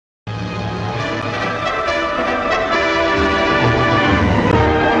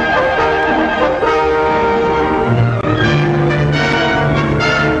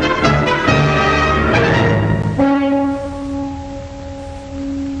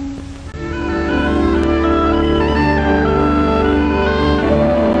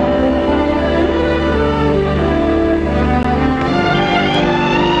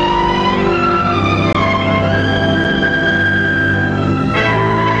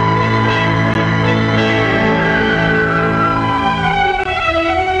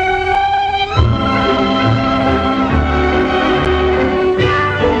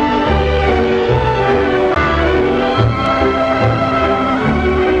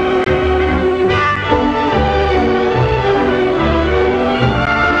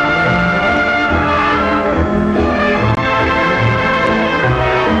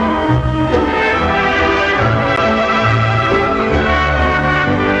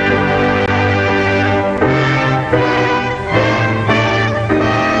Where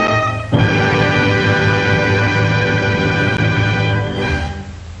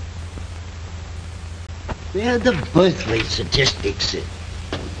are the birth rate statistics?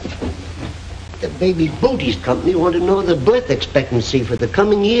 The Baby Booties Company want to know the birth expectancy for the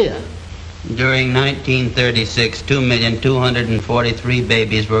coming year. During 1936, 2,243,000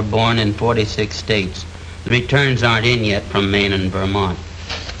 babies were born in 46 states. The returns aren't in yet from Maine and Vermont.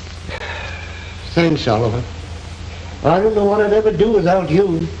 Thanks, Oliver. I don't know what I'd ever do without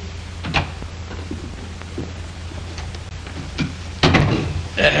you.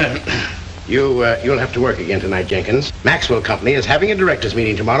 You'll have to work again tonight, Jenkins. Maxwell Company is having a directors'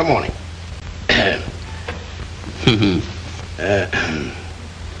 meeting tomorrow morning.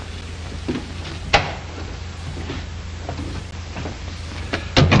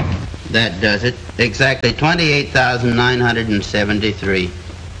 That does it. Exactly 28,973.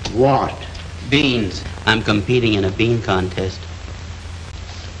 What? Beans. I'm competing in a bean contest.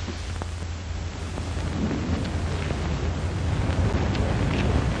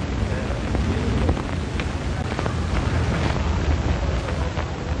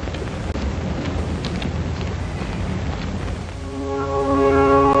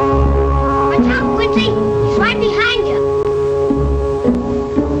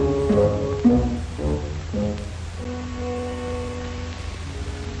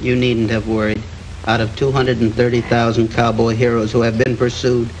 You needn't have worried. Out of 230,000 cowboy heroes who have been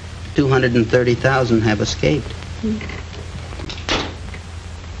pursued, 230,000 have escaped.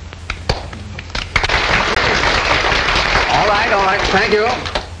 All right, thank you.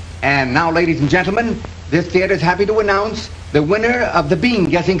 And now, ladies and gentlemen, this theater is happy to announce the winner of the bean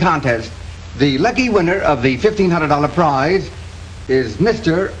guessing contest. The lucky winner of the $1,500 prize is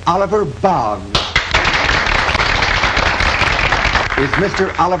Mr. Oliver Boggs. Is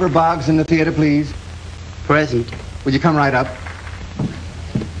Mr. Oliver Boggs in the theater, please? Present. Would you come right up?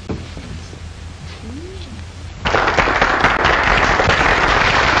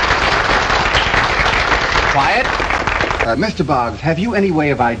 Quiet. Mr. Boggs, have you any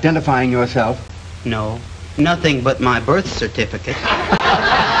way of identifying yourself? No. Nothing but my birth certificate.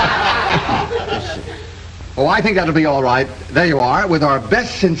 Oh, I think that'll be all right. There you are, with our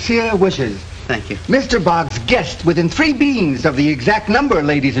best sincere wishes. Thank you. Mr. Boggs guessed within 3 beans of the exact number,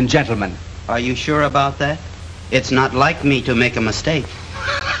 ladies and gentlemen. Are you sure about that? It's not like me to make a mistake.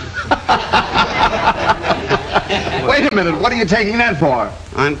 Wait a minute, what are you taking that for?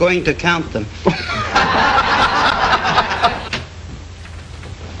 I'm going to count them.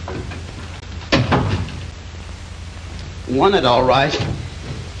 Won it all right.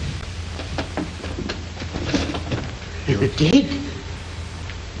 You did?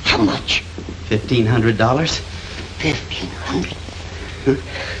 How much? $1,500. $1,500?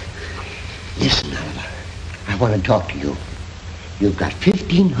 Listen, Oliver, I want to talk to you. You've got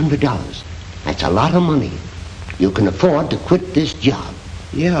 $1,500. That's a lot of money. You can afford to quit this job.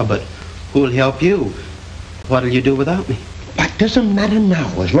 Yeah, but who'll help you? What'll you do without me? That doesn't matter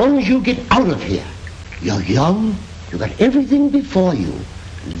now, as long as you get out of here. You're young. You've got everything before you.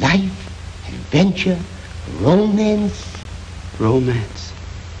 Life, adventure, romance. Romance.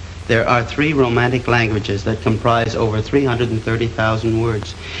 There are 3 romantic languages that comprise over 330,000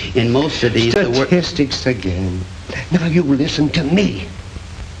 words. In most of these, statistics again. Now you listen to me.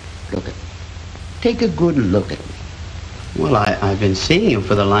 Look at me. Take a good look at me. Well, I've been seeing you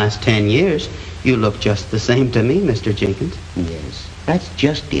for the last 10 years. You look just the same to me, Mr. Jenkins. Yes, that's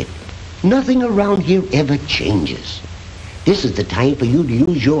just it. Nothing around here ever changes. This is the time for you to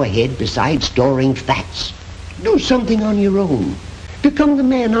use your head besides storing facts. Do something on your own. Become the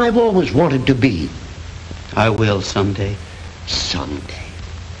man I've always wanted to be. I will someday. Someday.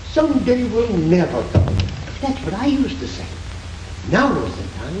 Someday will never come. That's what I used to say. Now is the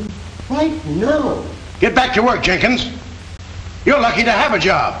time. Right now. Get back to work, Jenkins. You're lucky to have a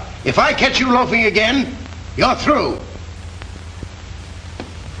job. If I catch you loafing again, you're through.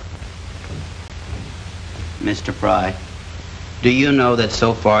 Mr. Fry, do you know that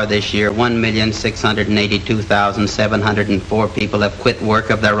so far this year, 1,682,704 people have quit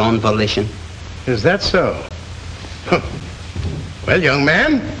work of their own volition? Is that so? Well, young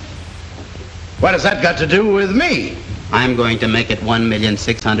man, what has that got to do with me? I'm going to make it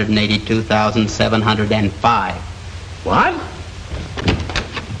 1,682,705. What?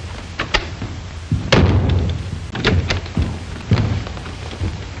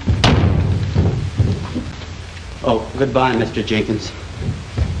 Oh, goodbye, Mr. Jenkins.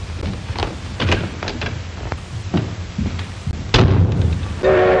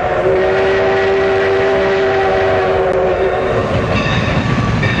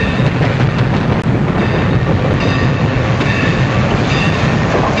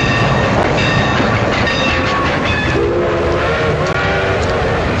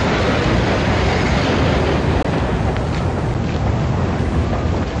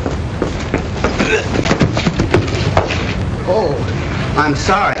 Oh, I'm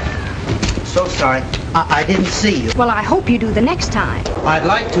sorry. So sorry. I didn't see you. Well, I hope you do the next time. I'd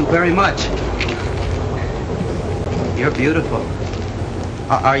like to very much. You're beautiful.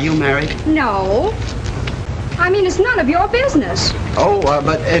 Are you married? No. I mean, it's none of your business. Oh,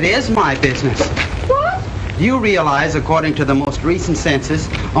 but it is my business. What? Do you realize, according to the most recent census,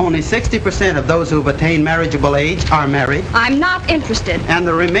 only 60% of those who've attained marriageable age are married? I'm not interested. And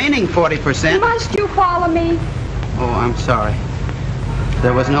the remaining 40%... Must you follow me? Oh, I'm sorry.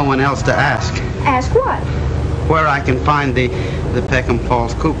 There was no one else to ask. Ask what? Where I can find the Peckham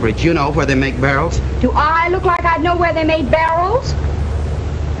Falls cooperage. You know, where they make barrels? Do I look like I'd know where they made barrels?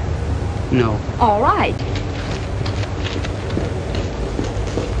 No. All right.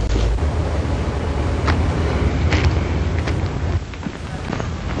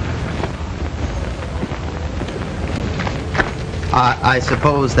 I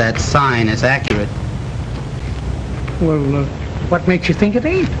suppose that sign is accurate. Well, what makes you think it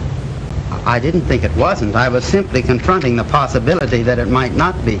ain't? I didn't think it wasn't. I was simply confronting the possibility that it might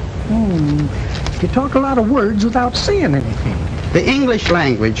not be. You talk a lot of words without saying anything. The English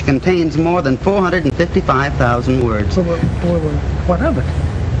language contains more than 455,000 words. Well, what of it?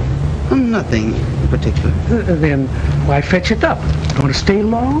 Nothing particular. Then why fetch it up? Want to stay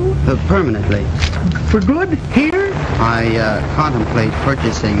long? Permanently. For good? Here? I contemplate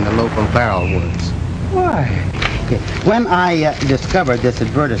purchasing the local barrel works. Why? When I discovered this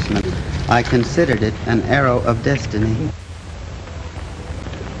advertisement, I considered it an arrow of destiny.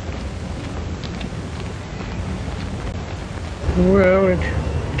 Well, it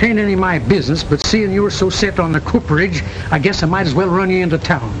ain't any of my business, but seeing you were so set on the cooperage, I guess I might as well run you into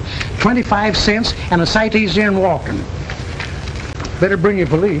town. 25 cents and a sight easier than walking. Better bring your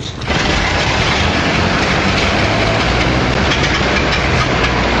police.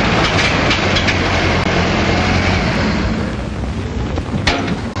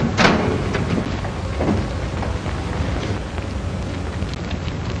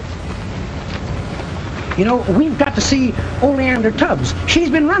 You know, we've got to see Oleander Tubbs.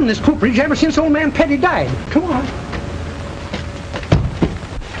 She's been running this cooperage ever since old man Petty died. Come on.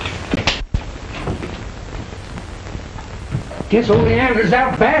 Guess Oleander's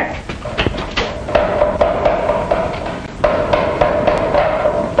out back.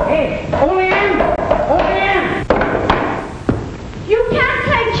 Hey, Oleander! Oleander! You can't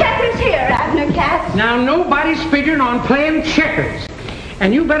play checkers here, Abner Katz. Now, nobody's figuring on playing checkers.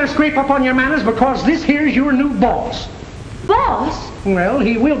 And you better scrape up on your manners because this here's your new boss. Boss? Well,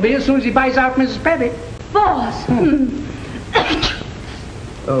 he will be as soon as he buys out Mrs. Petty. Boss?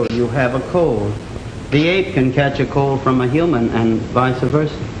 Oh, you have a cold. The ape can catch a cold from a human and vice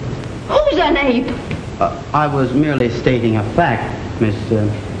versa. Who's an ape? I was merely stating a fact, Miss...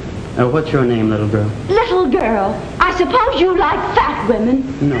 what's your name, little girl? Little girl. I suppose you like fat women.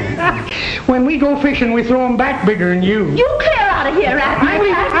 No. When we go fishing, we throw 'em back bigger than you. You clear out of here, Abner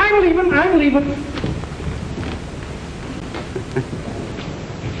Katz. I'm leaving.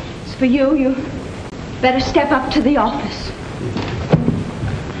 As for you, you better step up to the office.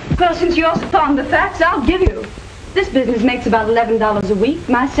 Well, since you're so fond of facts, I'll give you. This business makes about $11 a week.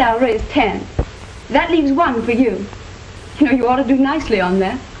 My salary is $10. That leaves $1 for you. You know, you ought to do nicely on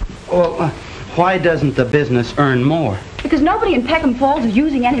that. Well, why doesn't the business earn more? Because nobody in Peckham Falls is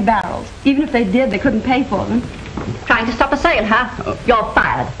using any barrels. Even if they did, they couldn't pay for them. Trying to stop a sale, huh? You're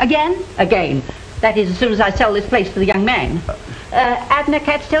fired. Again? Again. That is, as soon as I sell this place to the young man. Abner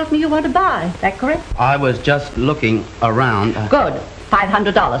Katz tells me you want to buy. Is that correct? I was just looking around. Good.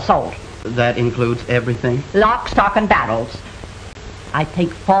 $500 sold. That includes everything? Lock, stock, and barrels. I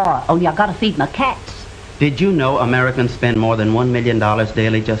take 4, only I gotta feed my cats. Did you know Americans spend more than $1 million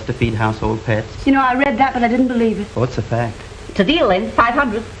daily just to feed household pets? You know, I read that, but I didn't believe it. What's the fact? It's a deal then,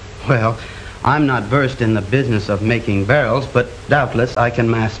 500. Well, I'm not versed in the business of making barrels, but doubtless I can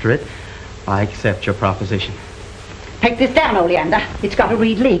master it. I accept your proposition. Take this down, Oleander. It's got to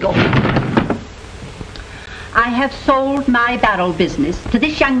read legal. I have sold my barrel business to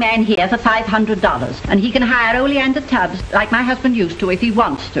this young man here for $500, and he can hire Oleander Tubbs like my husband used to if he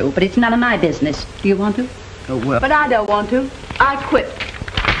wants to, but it's none of my business. Do you want to? Oh, well. But I don't want to. I quit.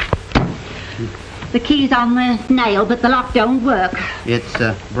 The key's on the nail, but the lock don't work. It's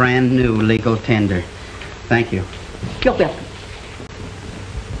a brand new legal tender. Thank you. You're welcome.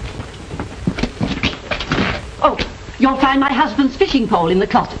 Oh, you'll find my husband's fishing pole in the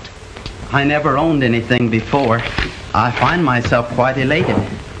closet. I never owned anything before. I find myself quite elated.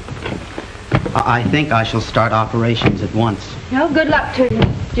 I think I shall start operations at once. No, good luck to you.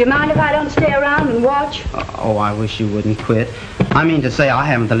 Do you mind if I don't stay around and watch? Oh, I wish you wouldn't quit. I mean to say I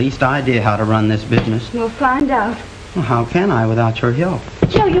haven't the least idea how to run this business. We'll find out. Well, how can I without your help?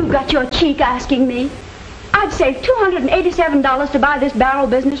 So you've got your cheek asking me? I'd saved $287 to buy this barrel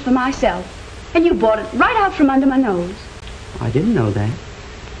business for myself. And you bought it right out from under my nose. I didn't know that.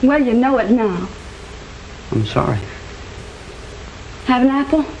 Well, you know it now. I'm sorry. Have an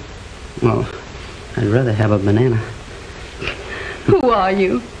apple? Well, I'd rather have a banana. Who are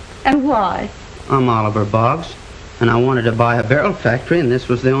you? And why? I'm Oliver Boggs, and I wanted to buy a barrel factory, and this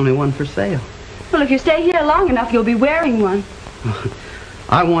was the only one for sale. Well, if you stay here long enough, you'll be wearing one.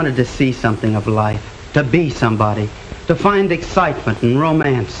 I wanted to see something of life, to be somebody, to find excitement and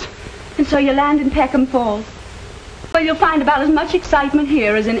romance. And so you land in Peckham Falls. Well, you'll find about as much excitement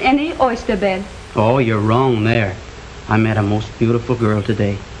here as in any oyster bed. Oh, you're wrong there. I met a most beautiful girl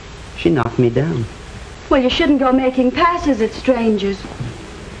today. She knocked me down. Well, you shouldn't go making passes at strangers.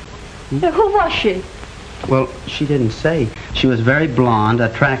 Who was she? Well, she didn't say. She was very blonde,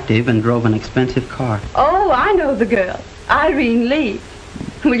 attractive, and drove an expensive car. Oh, I know the girl. Irene Lee.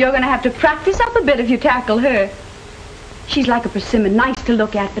 Well, you're going to have to practice up a bit if you tackle her. She's like a persimmon, nice to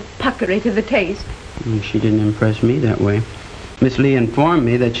look at, but puckery to the taste. She didn't impress me that way. Miss Lee informed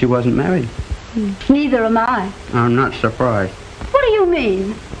me that she wasn't married. Neither am I. I'm not surprised. What do you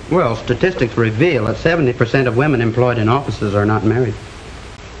mean? Well, statistics reveal that 70% of women employed in offices are not married.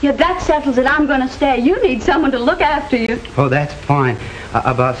 Yeah, that settles it. I'm going to stay. You need someone to look after you. Oh, that's fine.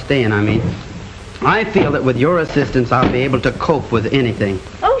 About staying, I mean. I feel that with your assistance, I'll be able to cope with anything.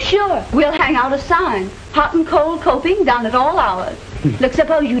 Oh, sure. We'll hang out a sign. Hot and cold coping done at all hours. Look,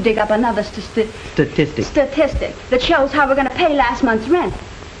 suppose you dig up another statistic that shows how we're going to pay last month's rent.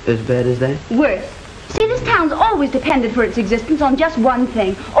 As bad as that? Worse. See, this town's always depended for its existence on just one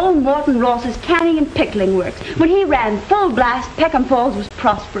thing. Old Morton Ross's canning and pickling works. When he ran full blast, Peckham Falls was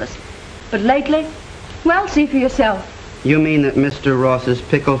prosperous. But lately, well, see for yourself. You mean that Mr. Ross's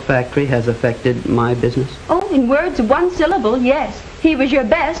pickle factory has affected my business? Oh, in words of one syllable, yes. He was your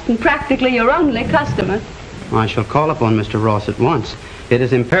best and practically your only customer. I shall call upon Mr. Ross at once. It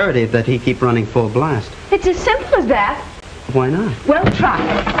is imperative that he keep running full blast. It's as simple as that. Why not? Well, try.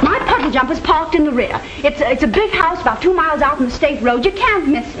 My puddle jumper's parked in the rear. It's a big house about 2 miles out on the state road. You can't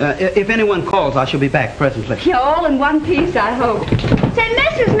miss it. If anyone calls, I shall be back presently. You're all in one piece, I hope. Say,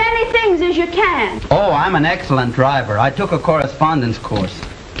 miss as many things as you can. Oh, I'm an excellent driver. I took a correspondence course.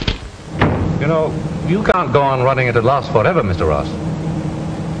 You know, you can't go on running at a loss forever, Mr. Ross.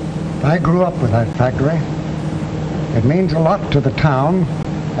 I grew up with that factory. It means a lot to the town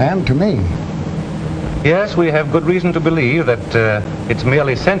and to me. Yes, we have good reason to believe that it's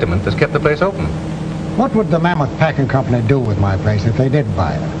merely sentiment that's kept the place open. What would the Mammoth Packing Company do with my place if they did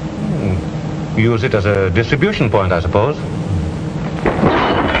buy it? Use it as a distribution point, I suppose.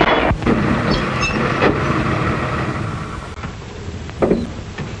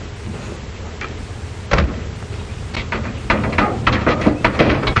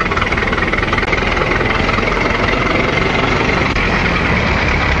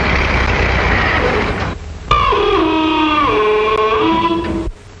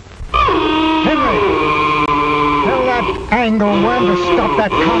 When to stop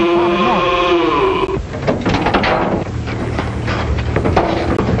that confounded noise.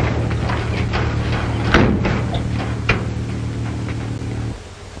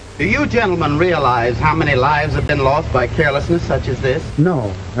 Do you gentlemen realize how many lives have been lost by carelessness such as this?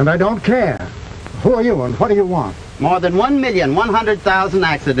 No, and I don't care. Who are you and what do you want? More than 1,100,000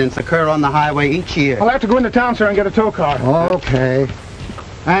 accidents occur on the highway each year. I'll have to go into town, sir, and get a tow car. Okay.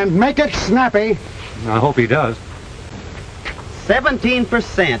 And make it snappy. I hope he does.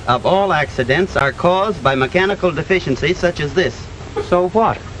 17% of all accidents are caused by mechanical deficiencies such as this. So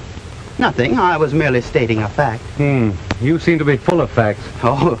what? Nothing. I was merely stating a fact. You seem to be full of facts.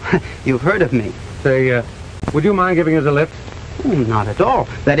 Oh, you've heard of me. Say, would you mind giving us a lift? Not at all.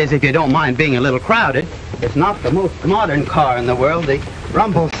 That is, if you don't mind being a little crowded. It's not the most modern car in the world. The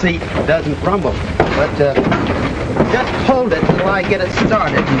rumble seat doesn't rumble. But just hold it till I get it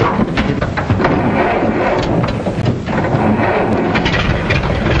started.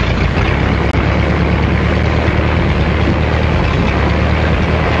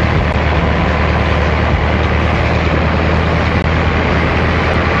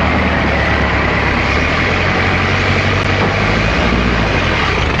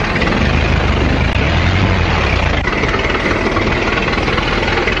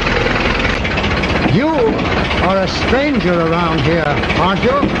 You are a stranger around here, aren't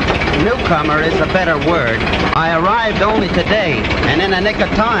you? Newcomer. newcomer is a better word. I arrived only today, and in a nick of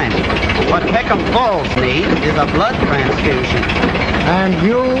time. What Peckham Falls needs is a blood transfusion. And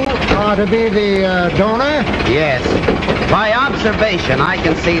you are to be the donor? Yes. By observation, I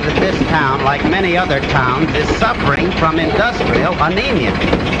can see that this town, like many other towns, is suffering from industrial anemia.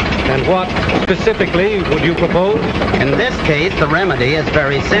 And what specifically would you propose? In this case, the remedy is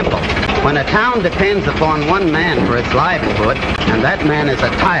very simple. When a town depends upon one man for its livelihood, and that man is a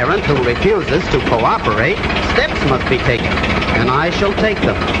tyrant who refuses to cooperate, steps must be taken, and I shall take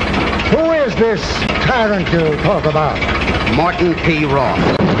them. Who is this tyrant you talk about? Morton P. Ross.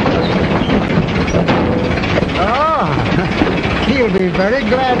 Ah, he'll be very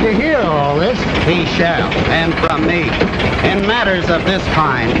glad to hear all this. He shall, and from me. In matters of this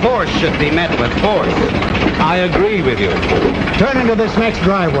kind, force should be met with force. I agree with you. Turn into this next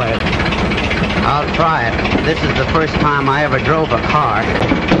driveway. I'll try it. This is the first time I ever drove a car.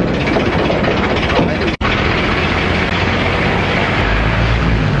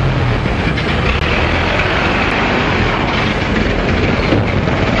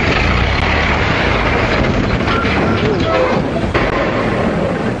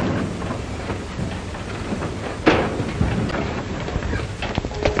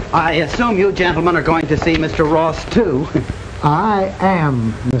 I assume you gentlemen are going to see Mr. Ross, too. I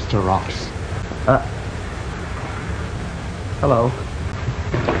am Mr. Ross. Hello.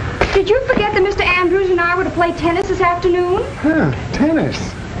 Did you forget that Mr. Andrews and I were to play tennis this afternoon? Huh,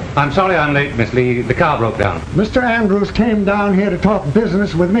 tennis. I'm sorry I'm late, Miss Lee. The car broke down. Mr. Andrews came down here to talk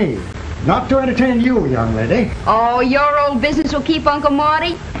business with me. Not to entertain you, young lady. Oh, your old business will keep Uncle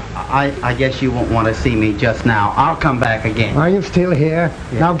Marty? I guess you won't want to see me just now. I'll come back again. Are you still here?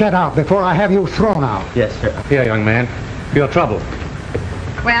 Yeah. Now get out before I have you thrown out. Yes, sir. Here, young man. Your trouble.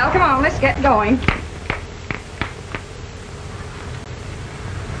 Well, come on, let's get going.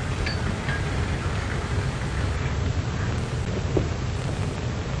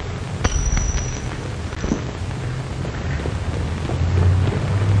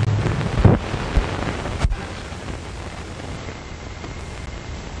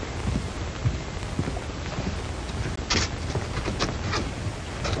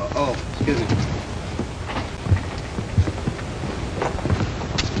 Oh, excuse me.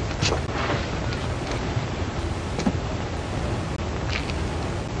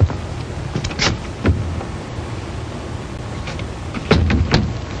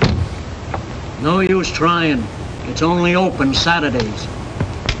 No use trying. It's only open Saturdays.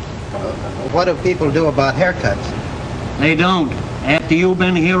 What do people do about haircuts? They don't. After you've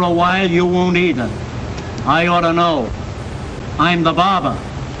been here a while, you won't either. I ought to know. I'm the barber.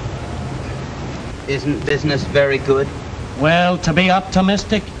 Isn't business very good? Well, to be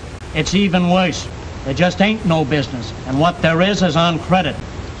optimistic, it's even worse. There just ain't no business, and what there is on credit.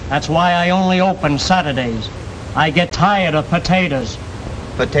 That's why I only open Saturdays. I get tired of potatoes.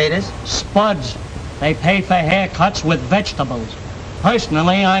 Potatoes? Spuds. They pay for haircuts with vegetables.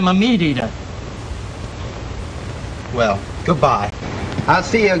 Personally, I'm a meat eater. Well, goodbye. I'll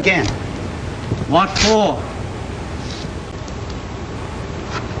see you again. What for?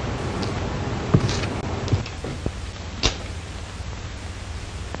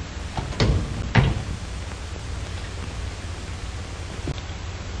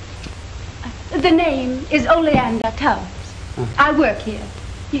 The name is Oleander Tubbs. I work here.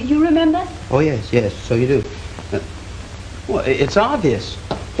 You remember? Oh, yes, so you do. Well, it's obvious.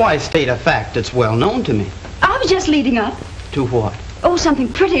 Why state a fact that's well known to me? I was just leading up. To what? Oh, something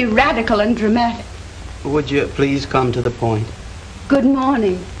pretty radical and dramatic. Would you please come to the point? Good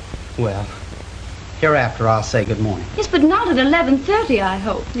morning. Well, hereafter I'll say good morning. Yes, but not at 11:30, I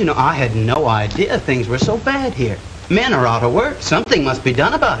hope. You know, I had no idea things were so bad here. Men are out of work. Something must be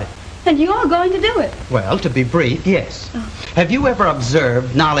done about it. And you're going to do it? Well, to be brief, yes. Oh. Have you ever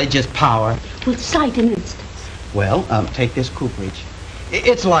observed knowledge is power? Well, cite an instance. Well, take this cooperage.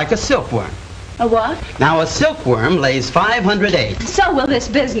 It's like a silkworm. A what? Now, a silkworm lays 500 eggs. So will this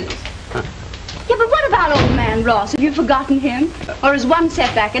business. Yeah, but what about old man Ross? Have you forgotten him? Or is one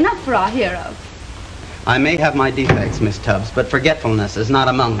setback enough for our hero? I may have my defects, Miss Tubbs, but forgetfulness is not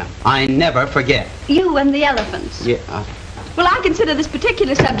among them. I never forget. You and the elephants. Yeah. Well, I consider this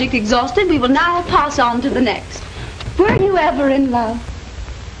particular subject exhausted. We will now pass on to the next. Were you ever in love?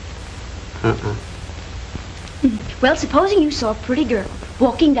 Well, supposing you saw a pretty girl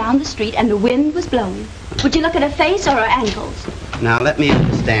walking down the street and the wind was blowing. Would you look at her face or her ankles? Now, let me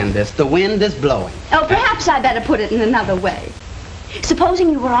understand this. The wind is blowing. Oh, perhaps I better put it in another way.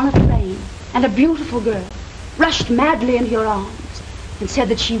 Supposing you were on a train and a beautiful girl rushed madly into your arms and said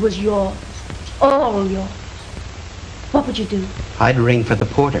that she was yours, all yours. What would you do? I'd ring for the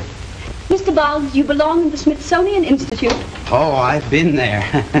porter. Mr. Boggs, you belong in the Smithsonian Institute. Oh, I've been there.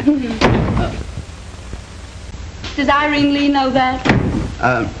 Does Irene Lee know that?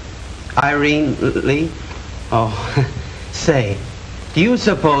 Irene Lee? Oh, say, do you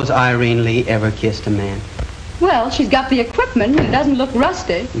suppose Irene Lee ever kissed a man? Well, she's got the equipment and it doesn't look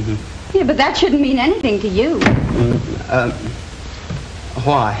rusty. Yeah, but that shouldn't mean anything to you.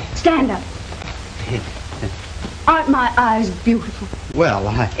 Why? Stand up. Aren't my eyes beautiful? Well,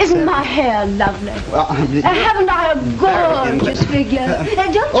 Isn't my hair lovely? Well, haven't I a gorgeous figure?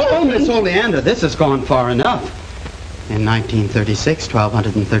 Don't you Oh, think... Miss Oleander, this has gone far enough. In 1936,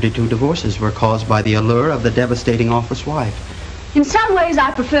 1,232 divorces were caused by the allure of the devastating office wife. In some ways,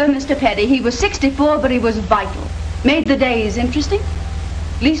 I prefer Mr. Petty. He was 64, but he was vital. Made the days interesting.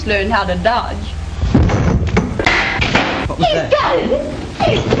 At least learned how to dodge. What was that? Got it!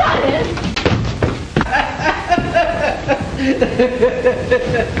 He's got it!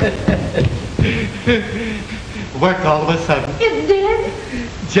 Worked all of a sudden. It did?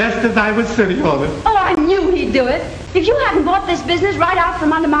 Just as I was sitting on it. Oh, I knew he'd do it. If you hadn't bought this business right out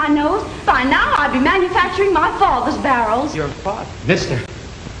from under my nose, by now I'd be manufacturing my father's barrels. Your father? Mister,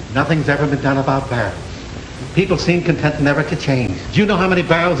 nothing's ever been done about barrels. People seem content never to change. Do you know how many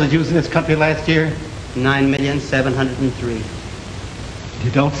barrels was used in this country last year? 9,703,000.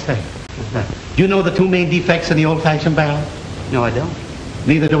 You don't say. Do you know the two main defects in the old-fashioned barrel? No, I don't.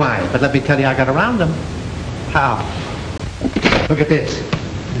 Neither do I, but let me tell you, I got around them. How? Look at this.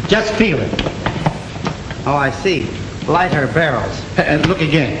 Just feel it. Oh, I see. Lighter barrels. And look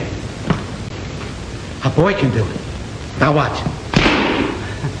again. A boy can do it. Now watch.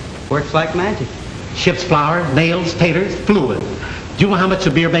 Works like magic. Ships flour, nails, taters, fluid. Do you know how much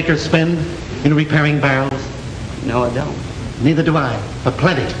the beer makers spend in repairing barrels? No, I don't. Neither do I, but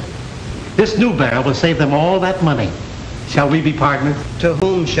plenty. This new barrel will save them all that money. Shall we be partners? To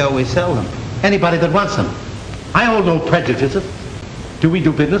whom shall we sell them? Anybody that wants them. I hold no prejudices. Do we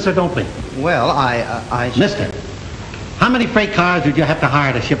do business or don't we? Well, I Mister, how many freight cars would you have to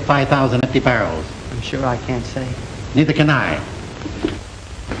hire to ship 5,000 empty barrels? I'm sure I can't say. Neither can I.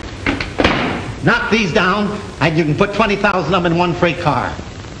 Knock these down, and you can put 20,000 of them in one freight car.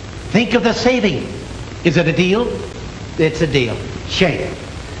 Think of the saving. Is it a deal? It's a deal. Shake.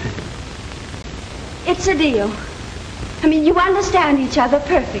 It's a deal. I mean, you understand each other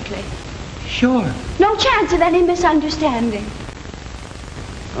perfectly. Sure. No chance of any misunderstanding.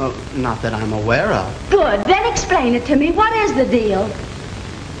 Oh, not that I'm aware of. Good. Then explain it to me. What is the deal?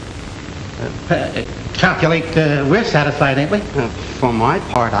 Calculate, we're satisfied, ain't we? For my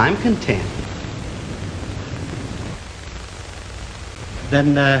part, I'm content.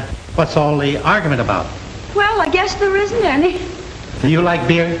 Then, what's all the argument about? Well, I guess there isn't any. Do you like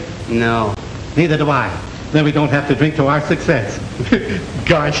beer? No. Neither do I. Then we don't have to drink to our success.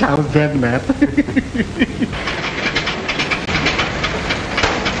 Gosh, I was dreading that.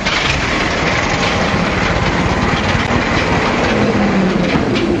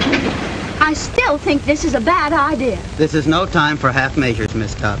 I still think this is a bad idea. This is no time for half measures,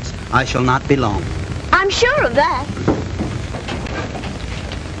 Miss Tubbs. I shall not be long. I'm sure of that.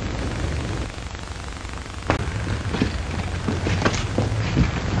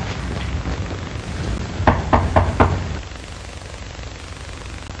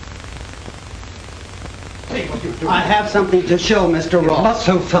 I have something to show, Mr. Ross. Not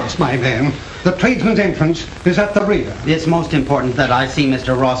so fast, my man. The tradesman's entrance is at the rear. It's most important that I see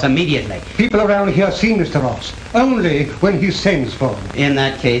Mr. Ross immediately. People around here see Mr. Ross only when he sends for him. In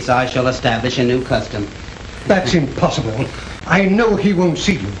that case, I shall establish a new custom. That's impossible. I know he won't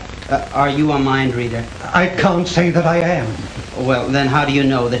see you. Are you a mind reader? I can't say that I am. Well, then how do you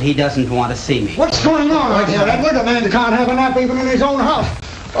know that he doesn't want to see me? What's going on right here, Edward? A man can't have a nap even in his own house.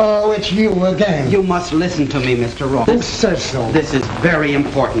 Oh, it's you again. You must listen to me, Mr. Ross. Who says so? This is very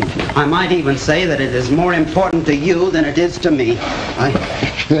important. I might even say that it is more important to you than it is to me.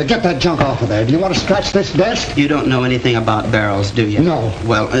 Get that junk off of there. Do you want to scratch this desk? You don't know anything about barrels, do you? No.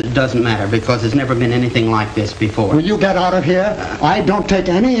 Well, it doesn't matter because there's never been anything like this before. Will you get out of here? I don't take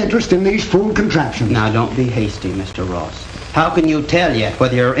any interest in these fool contraptions. Now, don't be hasty, Mr. Ross. How can you tell yet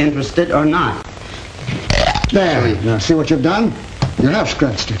whether you're interested or not? There. Now, see what you've done? You have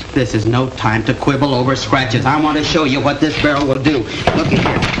scratched it. This is no time to quibble over scratches. I want to show you what this barrel will do. Look at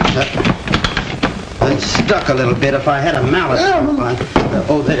here. It's stuck a little bit. If I had a mallet.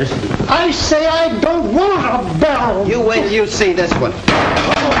 Oh, there's... I say I don't want a barrel. You wait till you see this one.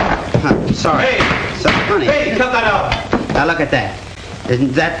 Sorry. Hey! Honey. Hey, cut that out. Now look at that.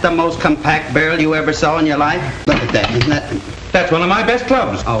 Isn't that the most compact barrel you ever saw in your life? Look at that. Isn't that... That's one of my best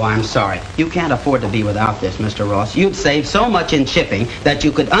clubs. Oh, I'm sorry. You can't afford to be without this, Mr. Ross. You'd save so much in shipping that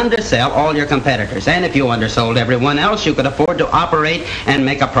you could undersell all your competitors. And if you undersold everyone else, you could afford to operate and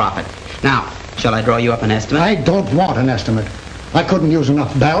make a profit. Now, shall I draw you up an estimate? I don't want an estimate. I couldn't use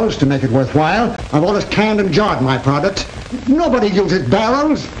enough barrels to make it worthwhile. I've always canned and jarred my products. Nobody uses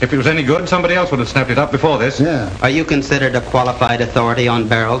barrels. If it was any good, somebody else would have snapped it up before this. Yeah. Are you considered a qualified authority on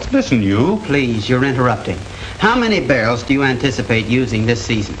barrels? Listen, you. Please, you're interrupting. How many barrels do you anticipate using this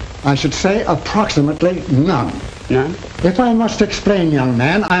season? I should say approximately none. None? If I must explain, young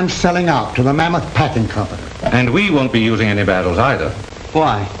man, I'm selling out to the Mammoth Packing Company. And we won't be using any barrels either.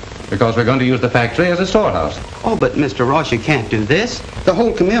 Why? Because we're going to use the factory as a storehouse. Oh, but Mr. Ross, you can't do this. The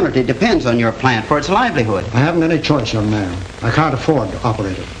whole community depends on your plant for its livelihood. I haven't any choice, young man. I can't afford to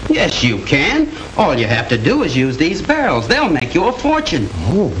operate it. Yes, you can. All you have to do is use these barrels. They'll make you a fortune.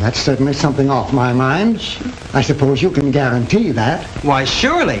 Oh, that's certainly something off my mind. I suppose you can guarantee that. Why,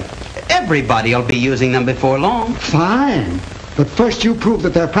 surely. Everybody will be using them before long. Fine. But first you prove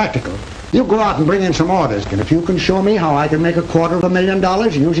that they're practical. You go out and bring in some orders, and if you can show me how I can make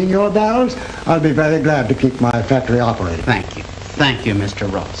 $250,000 using your barrels, I'll be very glad to keep my factory operating. Thank you. Thank you, Mr.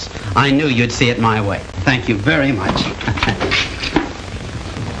 Ross. I knew you'd see it my way. Thank you very much.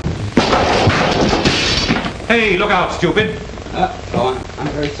 Hey, look out, stupid. Oh, I'm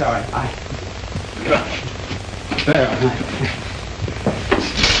very sorry.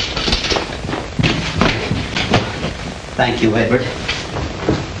 Thank you, Edward.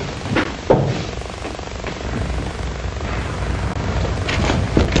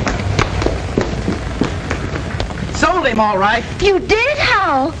 Sold him, all right. You did?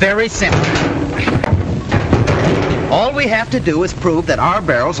 How? Very simple. All we have to do is prove that our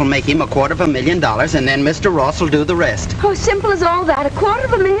barrels will make him $250,000, and then Mr. Ross will do the rest. Oh, simple as all that.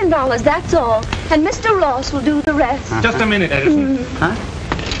 $250,000, that's all. And Mr. Ross will do the rest. Just a minute, Edison. Huh?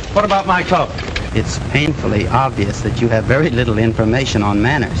 What about my club? It's painfully obvious that you have very little information on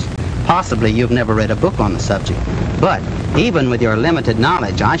manners. Possibly you've never read a book on the subject. But even with your limited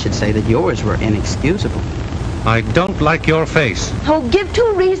knowledge, I should say that yours were inexcusable. I don't like your face. Oh, give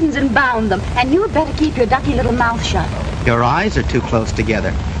 2 reasons and bound them. And you had better keep your ducky little mouth shut. Your eyes are too close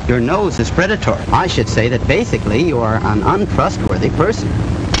together. Your nose is predatory. I should say that basically you are an untrustworthy person.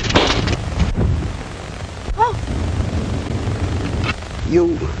 Oh.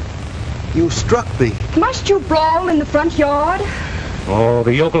 You struck me. Must you brawl in the front yard? Oh,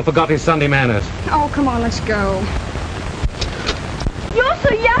 the yokel forgot his Sunday manners. Oh, come on, let's go. You're so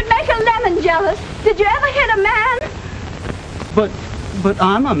young, make a lemon jealous. Did you ever hit a man? But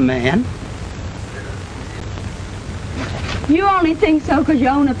I'm a man. You only think so because you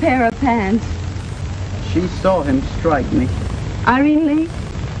own a pair of pants. She saw him strike me. Irene Lee?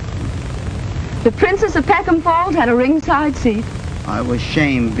 The Princess of Peckham Falls had a ringside seat. I was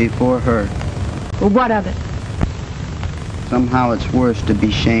shamed before her. Well, what of it? Somehow it's worse to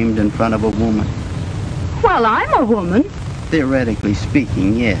be shamed in front of a woman. Well, I'm a woman. Theoretically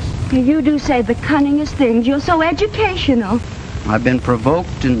speaking, yes. You do say the cunningest things. You're so educational. I've been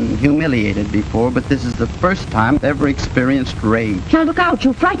provoked and humiliated before, but this is the first time I've ever experienced rage. Now look out,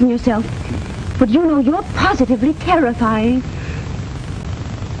 you'll frighten yourself. But you know, you're positively terrifying.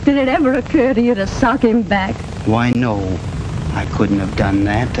 Did it ever occur to you to sock him back? Why, no. I couldn't have done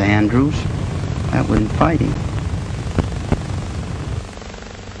that to Andrews. That wasn't fighting.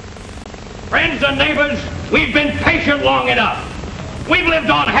 Friends and neighbors, we've been patient long enough. We've lived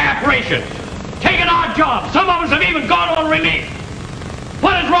on half rations, taken our jobs. Some of us have even gone on relief.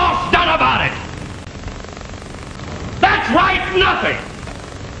 What has Ross done about it? That's right, nothing.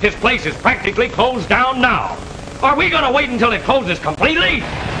 His place is practically closed down now. Are we going to wait until it closes completely?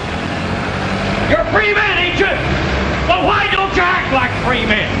 You're free men, ain't you? Well, why don't you act like free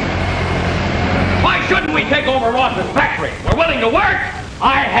men? Why shouldn't we take over Ross's factory? We're willing to work.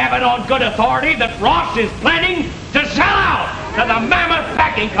 I have it on good authority that Ross is planning to sell out to the Mammoth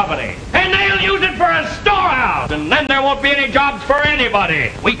Packing Company. And they'll use it for a storehouse. And then there won't be any jobs for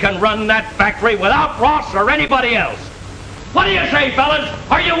anybody. We can run that factory without Ross or anybody else. What do you say, fellas?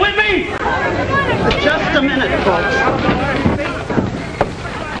 Are you with me? Just a minute, folks.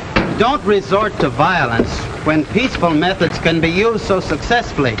 Don't resort to violence when peaceful methods can be used so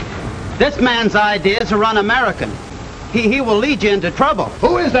successfully. This man's idea is to run American. He will lead you into trouble.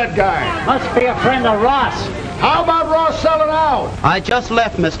 Who is that guy? Must be a friend of Ross. How about Ross selling out? I just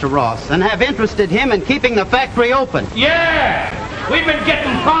left Mr. Ross and have interested him in keeping the factory open. Yeah! We've been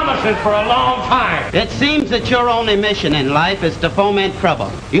getting promises for a long time. It seems that your only mission in life is to foment trouble.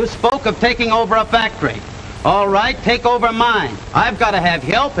 You spoke of taking over a factory. All right, take over mine. I've got to have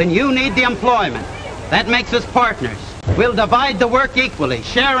help and you need the employment. That makes us partners. We'll divide the work equally,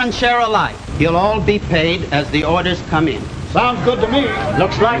 share and share alike. You'll all be paid as the orders come in. Sounds good to me.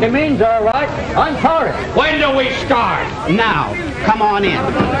 Looks like it means all right. I'm for it. When do we start? Now, come on in.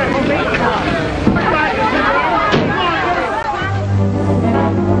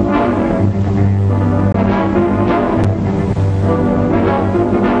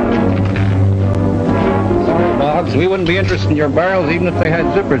 Sorry, Boggs. We wouldn't be interested in your barrels even if they had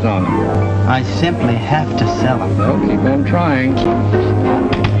zippers on them. I simply have to sell them. Well, keep on trying.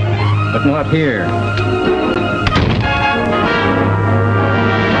 But not here.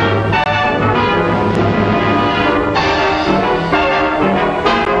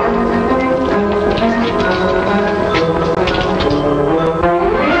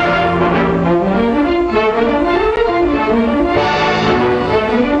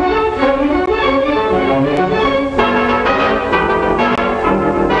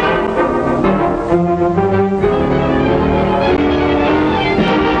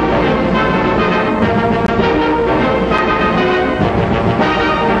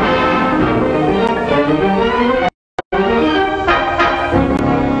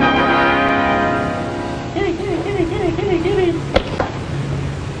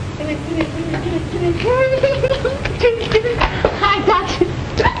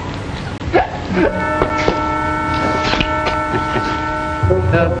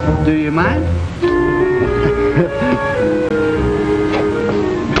 Do you mind?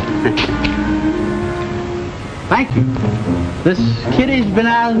 Thank you. This kitty's been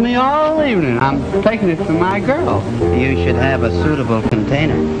out with me all evening. I'm taking it for my girl. You should have a suitable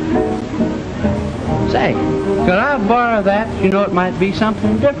container. Say, could I borrow that? You know, it might be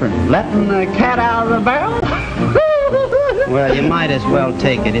something different. Letting the cat out of the barrel? Well, you might as well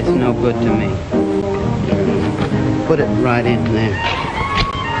take it. It's no good to me. Put it right in there.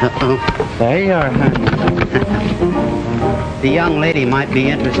 Uh-oh. There you are, honey. The young lady might be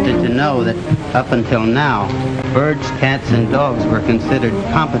interested to know that up until now, birds, cats, and dogs were considered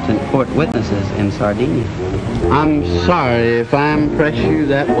competent court witnesses in Sardinia. I'm sorry if I impress you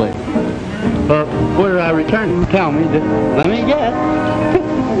that way. But where do I return? Tell me. Let me guess.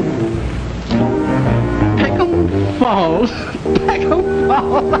 Peckham Falls. Peckham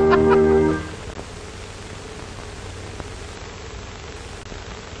Falls.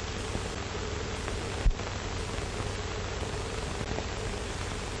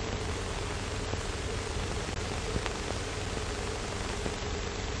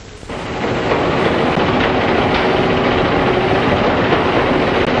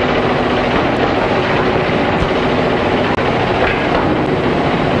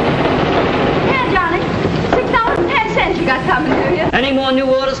 Any more new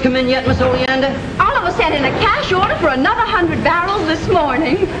orders come in yet, Miss Oleander? Oliver sent in a cash order for another 100 barrels this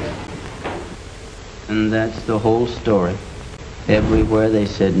morning. And that's the whole story. Everywhere they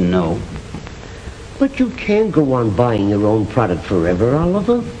said no. But you can't go on buying your own product forever,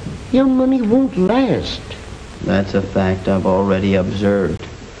 Oliver. Your money won't last. That's a fact I've already observed.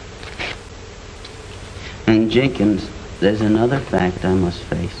 And Jenkins, there's another fact I must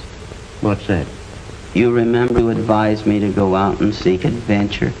face. What's that? You remember you advised me to go out and seek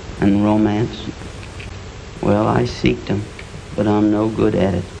adventure and romance? Well, I seeked them, but I'm no good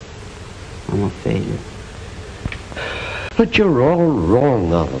at it. I'm a failure. But you're all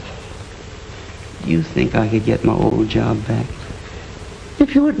wrong, Oliver. Do you think I could get my old job back?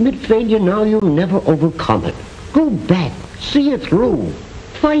 If you admit failure now, you'll never overcome it. Go back, see it through,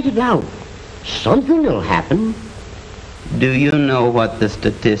 fight it out. Something will happen. Do you know what the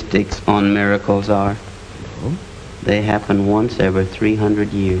statistics on miracles are? No. They happen once every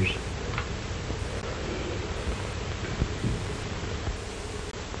 300 years.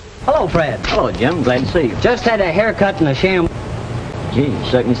 Hello, Fred. Hello, Jim. Glad to see you. Just had a haircut and a shampoo. Gee,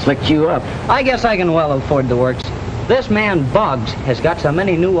 certainly slicked you up. I guess I can well afford the works. This man, Boggs, has got so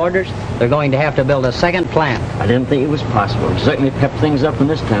many new orders, they're going to have to build a second plant. I didn't think it was possible. It certainly pepped things up in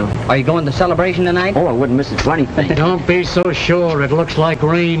this town. Are you going to the celebration tonight? Oh, I wouldn't miss it for anything. Don't be so sure. It looks like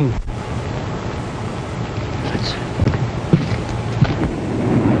rain.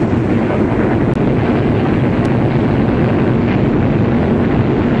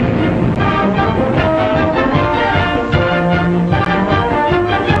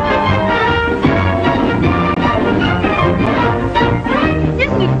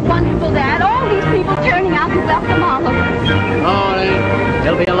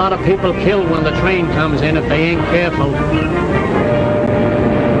 People killed when the train comes in if they ain't careful.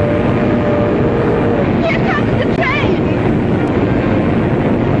 Here comes the train!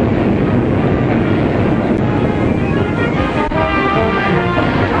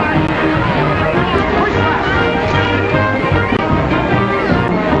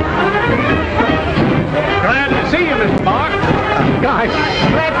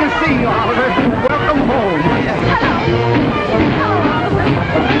 to see you, Oliver. Welcome home.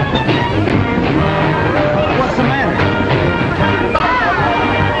 What's the matter?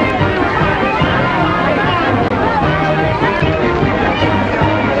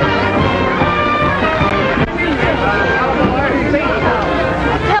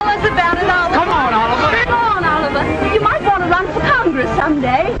 Tell us about it, Oliver. Come on, Oliver. Come on, Oliver. You might want to run for Congress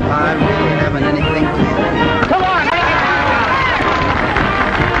someday. I really haven't anything to say. Come on.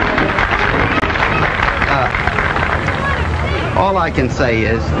 All I can say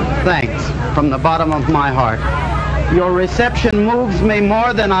is thanks from the bottom of my heart. Your reception moves me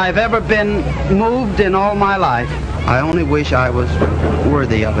more than I've ever been moved in all my life. I only wish I was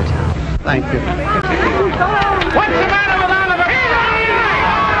worthy of it. Thank you. What's the matter with Oliver?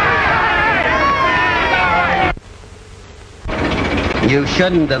 You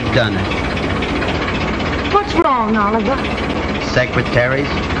shouldn't have done it. What's wrong, Oliver? Secretaries,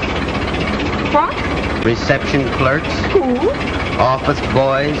 What? reception clerks, Who? office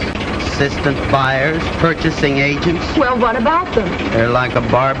boys, assistant buyers, purchasing agents. Well, what about them? They're like a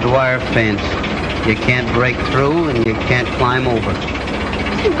barbed wire fence. You can't break through and you can't climb over.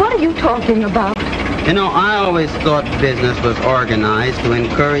 What are you talking about? You know, I always thought business was organized to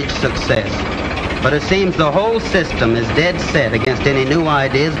encourage success. But it seems the whole system is dead set against any new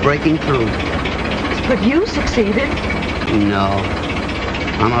ideas breaking through. But you succeeded. No.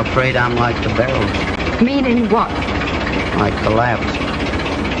 I'm afraid I'm like the barrels. Meaning what? I collapsed.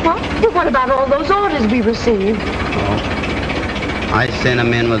 What? Well, what about all those orders we received? Oh. I sent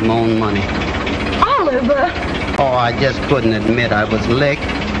them in with my own money. Oliver! Oh, I just couldn't admit I was licked.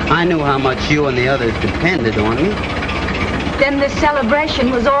 I knew how much you and the others depended on me. Then this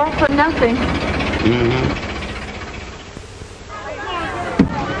celebration was all for nothing. Mm-hmm.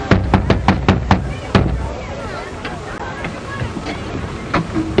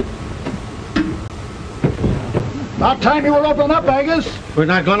 About time you were opening up, Angus. We're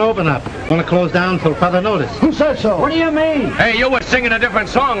not going to open up. Going to close down until further notice. Who said so? What do you mean? Hey, you were singing a different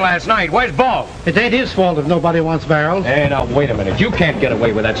song last night. Where's Boggs? It ain't his fault if nobody wants barrels. Hey, now, wait a minute. You can't get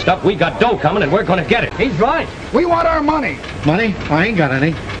away with that stuff. We got dough coming, and we're going to get it. He's right. We want our money. Money? I ain't got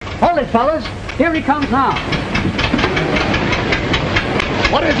any. Hold it, fellas. Here he comes now.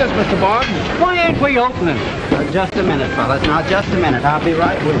 What is this, Mr. Boggs? Why ain't we opening? Just a minute, fellas. Now, just a minute. I'll be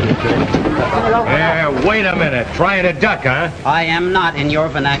right with you, kid. Yeah, wait a minute. Trying to duck, huh? I am not, in your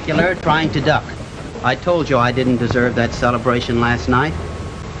vernacular, trying to duck. I told you I didn't deserve that celebration last night.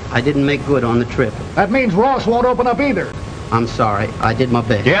 I didn't make good on the trip. That means Ross won't open up either. I'm sorry. I did my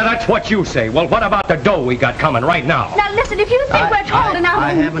best. Yeah, that's what you say. Well, what about the dough we got coming right now? Now, listen, if you think we're holding out...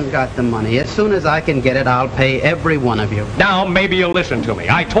 I haven't got the money. As soon as I can get it, I'll pay every one of you. Now, maybe you'll listen to me.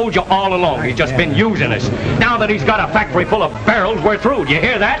 I told you all along he's just been using us. Now that he's got a factory full of barrels, we're through. Do you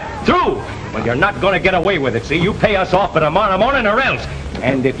hear that? Through! Well, you're not going to get away with it, see? You pay us off by tomorrow morning or else.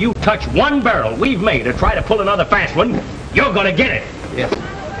 And if you touch one barrel we've made to try to pull another fast one, you're going to get it. Yes.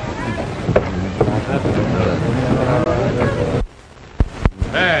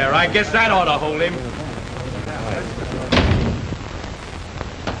 There, I guess that ought to hold him.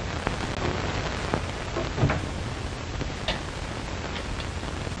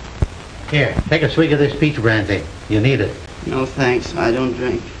 Here, take a swig of this peach brandy. You need it. No, thanks. I don't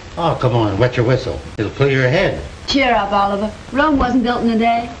drink. Oh, come on, wet your whistle. It'll clear your head. Cheer up, Oliver. Rome wasn't built in a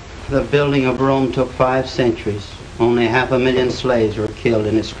day. The building of Rome took 5 centuries. Only 500,000 slaves were killed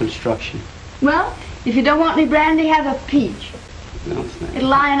in its construction. Well, if you don't want any brandy, have a peach. No, thanks. It'll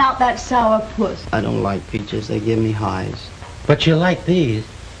lion out that sour puss. I don't like peaches. They give me highs. But you like these.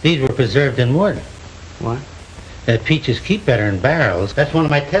 These were preserved in wood. What? Peaches keep better in barrels. That's one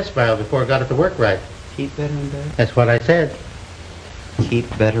of my test barrels before I got it to work right. Keep better in barrels? That's what I said.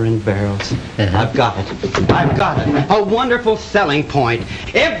 Keep better in barrels. I've got it. I've got it. A wonderful selling point.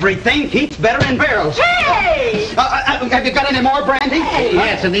 Everything keeps better in barrels. Hey! Have you got any more brandy? Hey!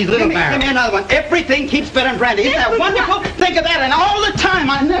 Yes, in these little barrels. Give me another one. Everything keeps better in brandy. Isn't that wonderful? Think of that. And all the time,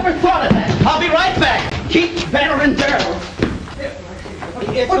 I never thought of that. I'll be right back. Keep better in barrels.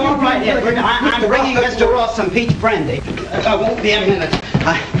 It's all right, Edward. I'm bringing Mr. Ross some peach brandy. Won't be a minute.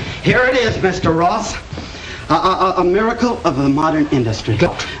 Here it is, Mr. Ross. A miracle of the modern industry.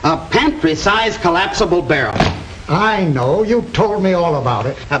 A pantry-sized collapsible barrel. I know. You told me all about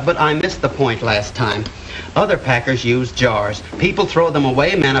it. But I missed the point last time. Other packers use jars. People throw them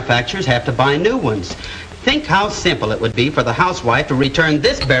away. Manufacturers have to buy new ones. Think how simple it would be for the housewife to return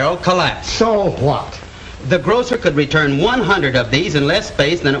this barrel collapsed. So what? The grocer could return 100 of these in less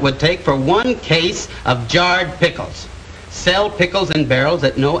space than it would take for 1 case of jarred pickles. Sell pickles in barrels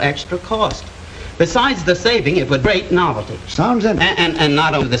at no extra cost. Besides the saving, it would great novelty. Sounds interesting. And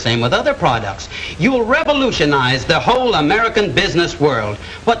not only the same with other products. You'll revolutionize the whole American business world.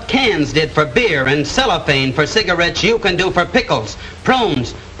 What cans did for beer and cellophane for cigarettes, you can do for pickles,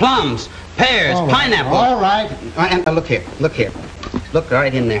 prunes, plums, pears, pineapples. All right. And look here. Look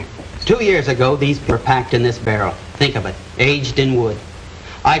right in there. 2 years ago, these were packed in this barrel. Think of it, aged in wood.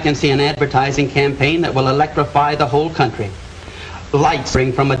 I can see an advertising campaign that will electrify the whole country. Lights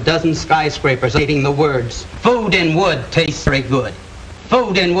spring from a dozen skyscrapers reading the words, "Food in wood tastes very good.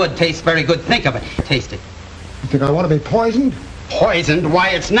 Food in wood tastes very good." Think of it. Taste it. You think I want to be poisoned? Poisoned?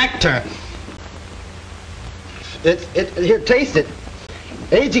 Why, it's nectar. Here, taste it.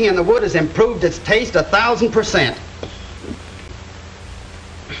 Aging in the wood has improved its taste 1,000%.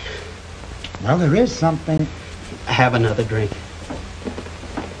 Well, there is something. Have another drink.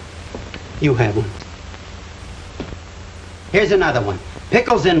 You have one. Here's another one.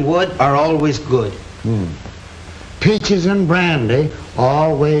 Pickles in wood are always good. Peaches and brandy,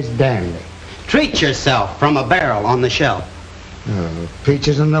 always dandy. Treat yourself from a barrel on the shelf.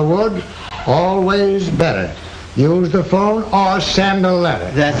 Peaches in the wood, always better. Use the phone or send a letter.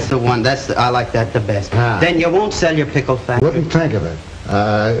 That's the one. I like that the best. Then you won't sell your pickle factory. Wouldn't think of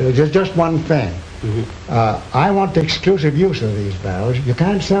it. Just one thing. I want the exclusive use of these barrels. You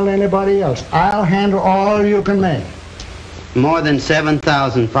can't sell to anybody else. I'll handle all you can make. More than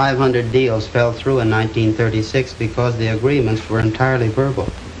 7,500 deals fell through in 1936 because the agreements were entirely verbal.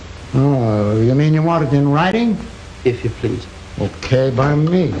 Oh, you mean you want it in writing? If you please. Okay by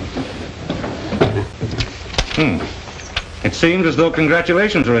me. It seems as though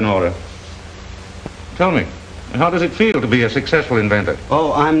congratulations are in order. Tell me, how does it feel to be a successful inventor?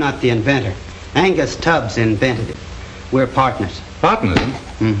 Oh, I'm not the inventor. Angus Tubbs invented it. We're partners. Partners?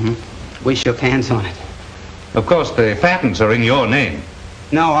 We shook hands on it. Of course, the patents are in your name.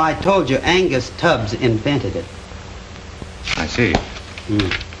 No, I told you Angus Tubbs invented it. I see.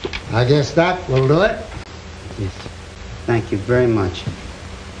 I guess that will do it. Yes. Thank you very much.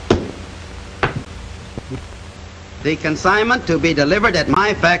 The consignment to be delivered at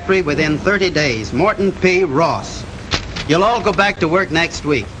my factory within 30 days. Morton P. Ross. You'll all go back to work next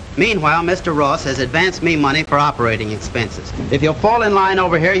week. Meanwhile, Mr. Ross has advanced me money for operating expenses. If you'll fall in line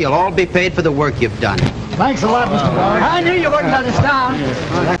over here, you'll all be paid for the work you've done. Thanks a lot, Mr. Boggs. I knew you wouldn't let us down.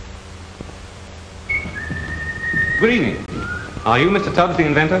 Good evening. Are you Mr. Tubbs, the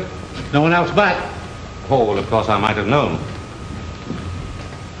inventor? No one else but. Oh, well, of course I might have known.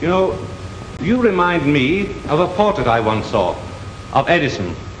 You know, you remind me of a portrait I once saw of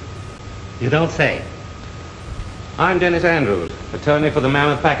Edison. You don't say. I'm Dennis Andrews, attorney for the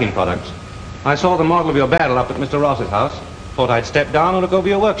Mammoth Packing Products. I saw the model of your barrel up at Mr. Ross's house. Thought I'd step down and look over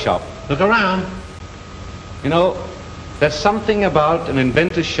your workshop. Look around. You know, there's something about an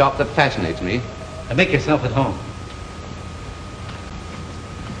inventor's shop that fascinates me. And make yourself at home.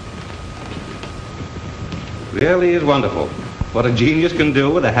 Really is wonderful. What a genius can do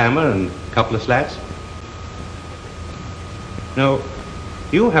with a hammer and a couple of slats. No,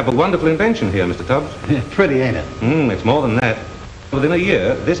 you have a wonderful invention here, Mr. Tubbs. Pretty, ain't it? It's more than that. Within a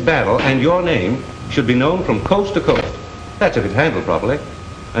year, this barrel and your name should be known from coast to coast. That's if it's handled properly.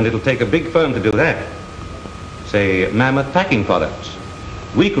 And it'll take a big firm to do that. Say, Mammoth Packing Products.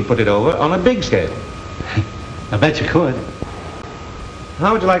 We could put it over on a big scale. I bet you could.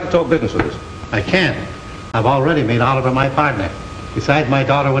 How would you like to talk business with us? I can't. I've already made Oliver my partner. Besides, my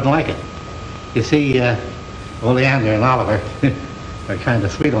daughter wouldn't like it. You see, Oleander and Oliver are kind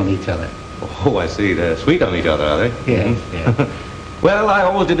of sweet on each other. Oh, I see. They're sweet on each other, are they? Yeah. Well, I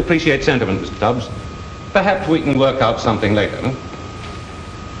always did appreciate sentiment, Mr. Tubbs. Perhaps we can work out something later, no?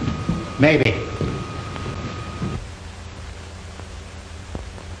 Maybe.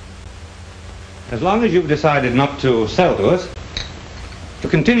 As long as you've decided not to sell to us, to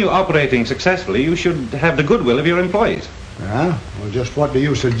continue operating successfully, you should have the goodwill of your employees. Yeah? Well, just what do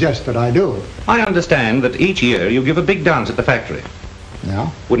you suggest that I do? I understand that each year you give a big dance at the factory. Yeah?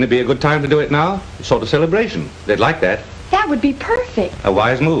 Wouldn't it be a good time to do it now? A sort of celebration. They'd like that. That would be perfect. A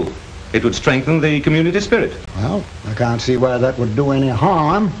wise move. It would strengthen the community spirit. Well, I can't see where that would do any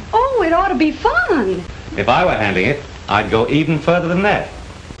harm. Oh, it ought to be fun. If I were handling it, I'd go even further than that.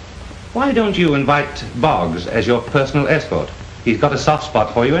 Why don't you invite Boggs as your personal escort? He's got a soft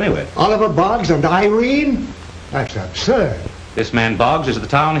spot for you anyway. Oliver Boggs and Irene? That's absurd. This man Boggs is the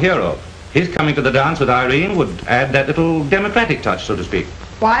town hero. His coming to the dance with Irene would add that little democratic touch, so to speak.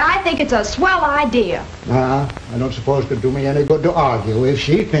 Why, I think it's a swell idea. I don't suppose it'd do me any good to argue. If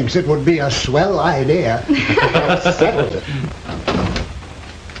she thinks it would be a swell idea, that settles it.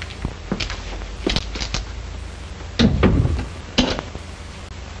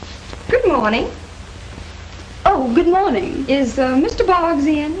 Good morning. morning. Is Mr. Boggs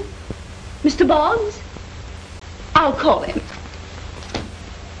in? Mr. Boggs? I'll call him.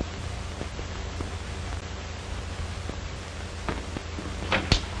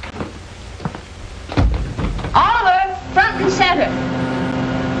 Oliver, front and center.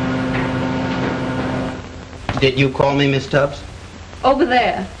 Did you call me, Miss Tubbs? Over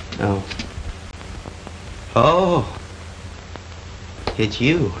there. Oh. Oh. It's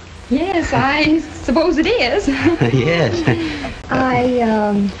you. Yes, I suppose it is. Yes.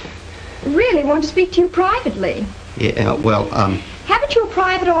 I, really want to speak to you privately. Yeah, well, Haven't you a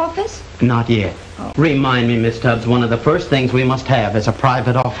private office? not yet. Oh. Remind me, Miss Tubbs, one of the first things we must have is a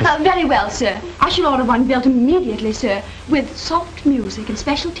private office. Very well, sir. I shall order one built immediately, sir, with soft music and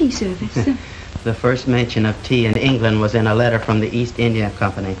special tea service. The first mention of tea in England was in a letter from the East India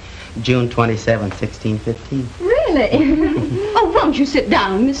Company, June 27, 1615. Really? Oh, won't you sit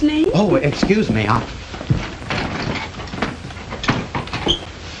down, Miss Lee? Oh, excuse me.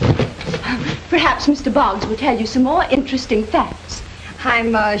 Perhaps Mr. Boggs will tell you some more interesting facts.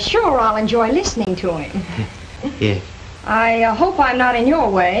 I'm sure I'll enjoy listening to him. Yeah. I hope I'm not in your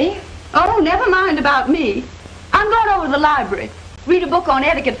way. Oh, never mind about me. I'm going over to the library. Read a book on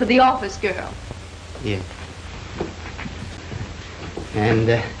etiquette for the office girl. Yeah.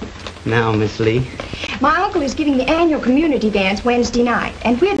 And now, Miss Lee. My uncle is giving the annual community dance Wednesday night,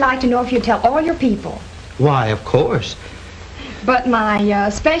 and we'd like to know if you'd tell all your people. Why, of course. But my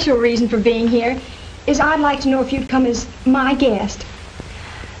special reason for being here is I'd like to know if you'd come as my guest.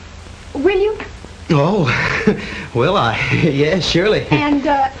 Will you? Oh, will I? Yes, surely. And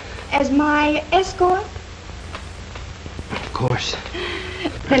as my escort? Of course.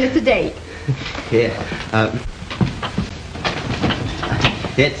 Then it's a date. Yeah.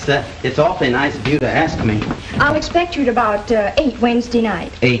 It's awfully nice of you to ask me. I'll expect you at about 8 Wednesday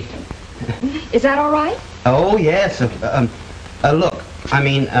night. 8. Is that all right? Oh, yes. Look, I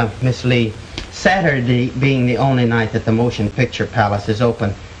mean, Miss Lee, Saturday being the only night that the Motion Picture Palace is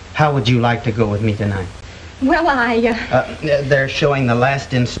open, how would you like to go with me tonight? Well, They're showing the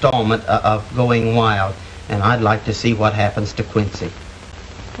last installment of Going Wild, and I'd like to see what happens to Quincy.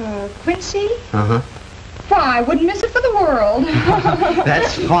 Quincy? Uh-huh. Why, I wouldn't miss it for the world.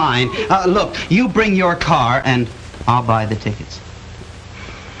 That's fine. Look, you bring your car, and I'll buy the tickets.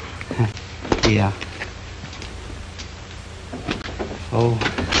 Yeah. Oh.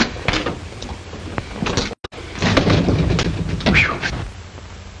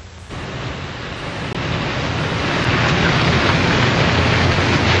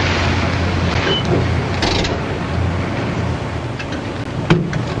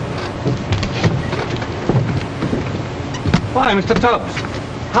 Why, Mr. Tubbs,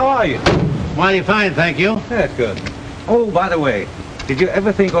 how are you? Mighty fine, thank you. That's good. Oh, by the way, did you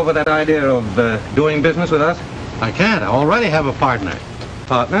ever think over that idea of doing business with us? I can't. I already have a partner.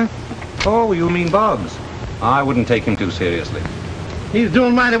 Partner? Oh, you mean Boggs. I wouldn't take him too seriously. He's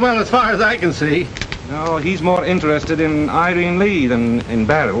doing mighty well as far as I can see. No, he's more interested in Irene Lee than in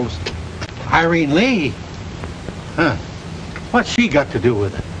barrels. Irene Lee? Huh. What's she got to do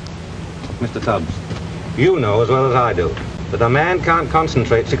with it? Mr. Tubbs, you know as well as I do that a man can't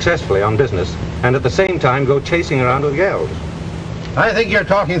concentrate successfully on business and at the same time go chasing around with gals. I think you're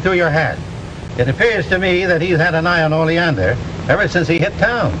talking through your hat. It appears to me that he's had an eye on Oleander ever since he hit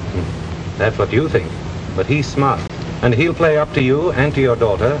town. That's what you think. But he's smart. And he'll play up to you and to your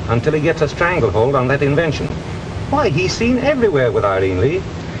daughter until he gets a stranglehold on that invention. Why, he's seen everywhere with Irene Lee.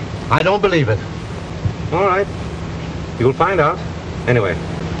 I don't believe it. All right. You'll find out. Anyway,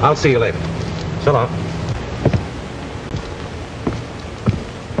 I'll see you later. So long.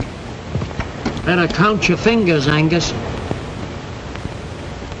 Better count your fingers, Angus.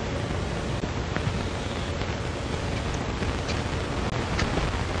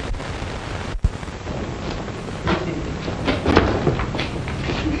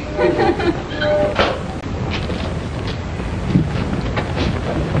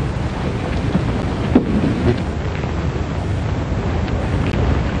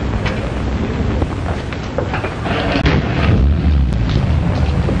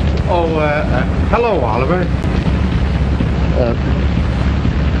 Hello, Oliver.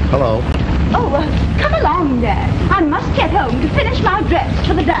 Hello. Oh, come along, Dad. I must get home to finish my dress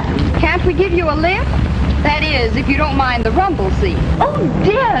for the dance. Can't we give you a lift? That is, if you don't mind the rumble seat. Oh,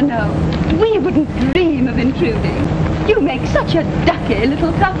 dear, no. We wouldn't dream of intruding. You make such a ducky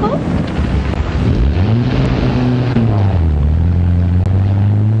little couple.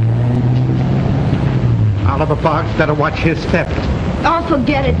 Oliver Boggs better watch his step. Oh,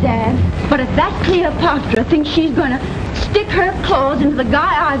 forget it, Dad. But if that Cleopatra thinks she's going to stick her claws into the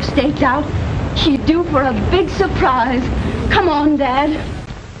guy I've staked out, She's due for a big surprise. Come on, Dad.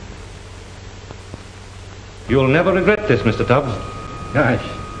 You'll never regret this, Mr. Tubbs. Gosh,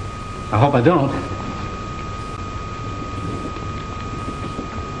 I hope I don't.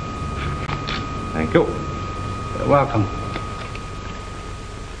 Thank you. You're welcome.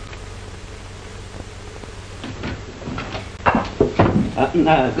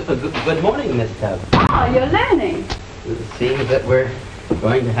 Good morning, Miss Tubbs. Oh, you're learning. It seems that we're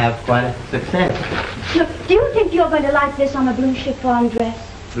going to have quite a success. Look, do you think you're going to like this on a blue chiffon dress?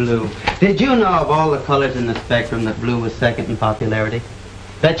 Blue. Did you know of all the colors in the spectrum that blue was second in popularity?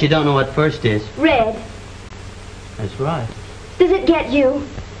 Bet you don't know what first is. Red. That's right. Does it get you?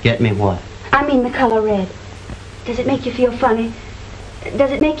 Get me what? I mean the color red. Does it make you feel funny?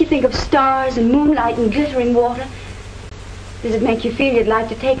 Does it make you think of stars and moonlight and glittering water? Does it make you feel you'd like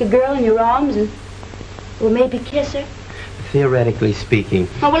to take a girl in your arms and, well, maybe kiss her? Theoretically speaking.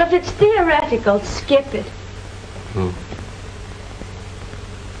 Oh, well, if it's theoretical, skip it. Oh.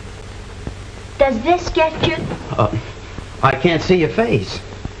 Does this get you? I can't see your face.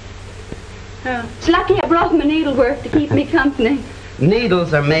 Oh, it's lucky I brought my needlework to keep me company.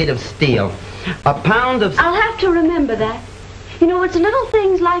 Needles are made of steel. A pound of... I'll have to remember that. You know, it's little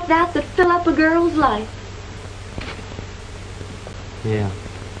things like that that fill up a girl's life. Yeah.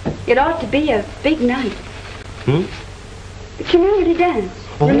 It ought to be a big night. Hmm? The community dance,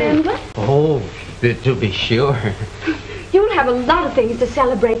 remember? Oh, to be sure. You'll have a lot of things to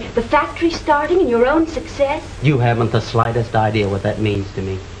celebrate. The factory starting and your own success. You haven't the slightest idea what that means to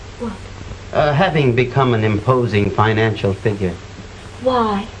me. What? Having become an imposing financial figure.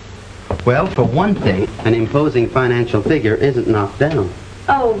 Why? Well, for one thing, an imposing financial figure isn't knocked down.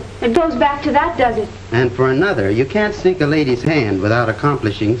 Oh, it goes back to that, does it? And for another, you can't seek a lady's hand without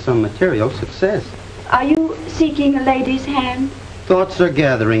accomplishing some material success. Are you seeking a lady's hand? Thoughts are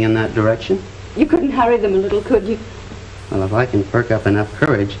gathering in that direction. You couldn't hurry them a little, could you? Well, if I can perk up enough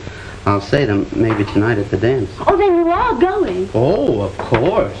courage, I'll say them maybe tonight at the dance. Oh, then you are going. Oh, of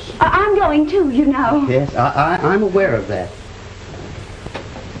course. I'm going too, you know. Yes, I'm aware of that.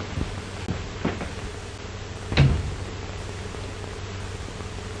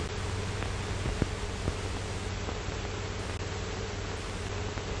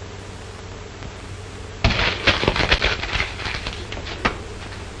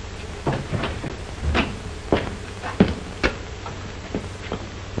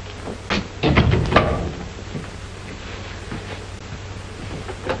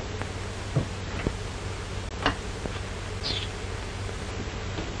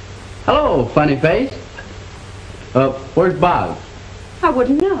 Hello, funny face. Where's Boggs? I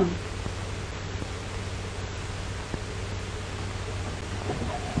wouldn't know.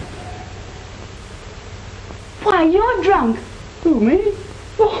 Why, you're drunk. Who, me?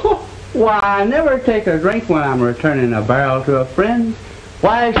 Why, I never take a drink when I'm returning a barrel to a friend.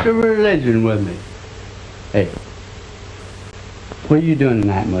 Why, it's your religion with me. Hey, what are you doing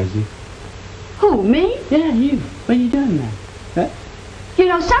tonight, Muzzy? Who, me? Yeah, you. What are you doing tonight? Huh? You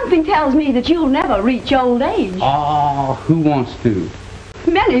know, something tells me that you'll never reach old age. Oh, who wants to?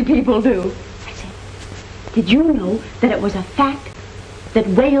 Many people do. I said, did you know that it was a fact that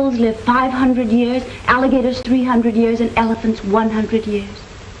whales live 500 years, alligators 300 years, and elephants 100 years?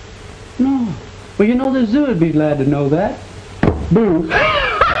 No. Well, you know, the zoo would be glad to know that. Boo.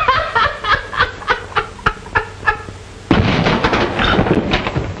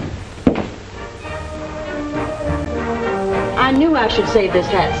 I knew I should save this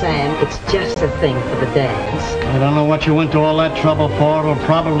hat, Sam. It's just the thing for the dance. I don't know what you went to all that trouble for. It'll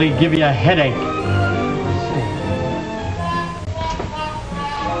probably give you a headache.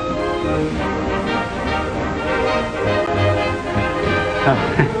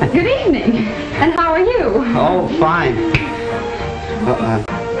 Good evening. And how are you? Oh, fine.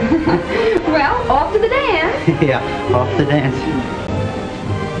 Well, off to the dance. Yeah, off the dance.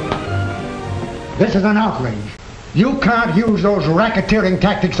 This is an outrage. You can't use those racketeering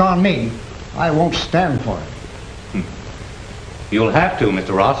tactics on me. I won't stand for it. You'll have to,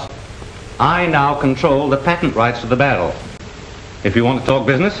 Mr. Ross. I now control the patent rights to the battle. If you want to talk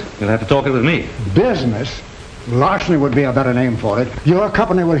business, you'll have to talk it with me. Business? Larceny would be a better name for it. Your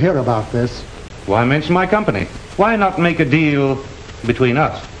company will hear about this. Why mention my company? Why not make a deal between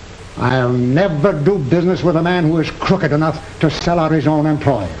us? I'll never do business with a man who is crooked enough to sell out his own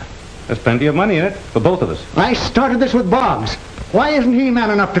employer. There's plenty of money in it for both of us. I started this with Boggs. Why isn't he man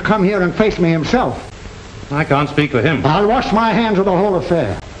enough to come here and face me himself? I can't speak for him. I'll wash my hands of the whole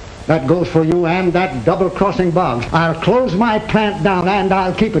affair. That goes for you and that double-crossing Boggs. I'll close my plant down and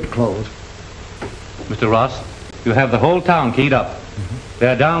I'll keep it closed. Mr. Ross, you have the whole town keyed up.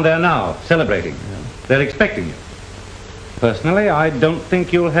 They're down there now, celebrating. They're expecting you. Personally, I don't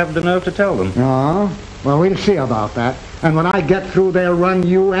think you'll have the nerve to tell them. Oh, well, we'll see about that. And when I get through, they'll run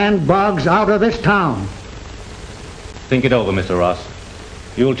you and Boggs out of this town. Think it over, Mr. Ross.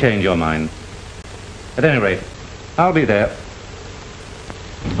 You'll change your mind. At any rate, I'll be there.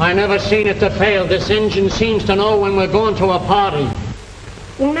 I never seen it to fail. This engine seems to know when we're going to a party.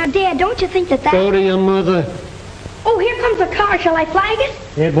 Well, now, Dad, don't you think that... Go to your mother. Oh, here comes the car. Shall I flag it?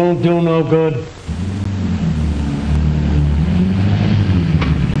 It won't do no good.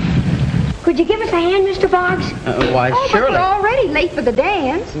 Could you give us a hand, Mr. Boggs? Why, surely. But we're already late for the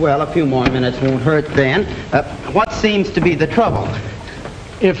dance. Well, a few more minutes won't hurt then. What seems to be the trouble?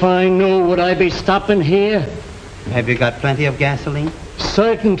 If I knew, would I be stopping here? Have you got plenty of gasoline?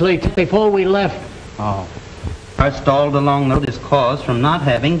 Certainly, before we left. Oh. Car stalled along the road is caused from not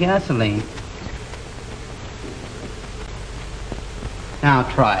having gasoline. Now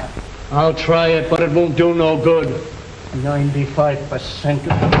try it. I'll try it, but it won't do no good. 95%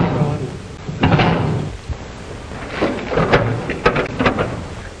 of the road.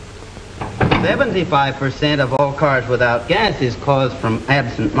 75% of all cars without gas is caused from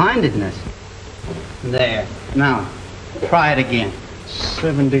absent-mindedness. There. Now, try it again.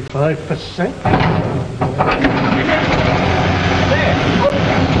 75%?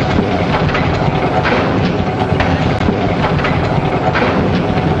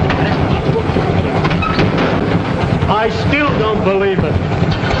 I still don't believe it.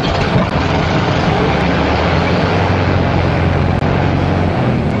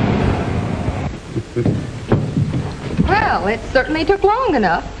 Well, it certainly took long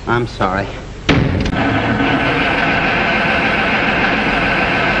enough. I'm sorry.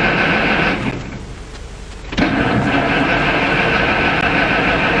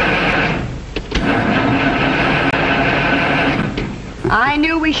 I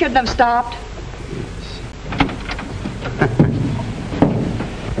knew we shouldn't have stopped.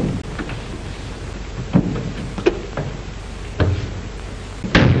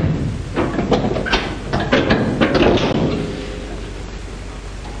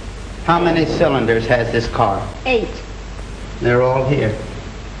 How many cylinders has this car? 8. They're all here.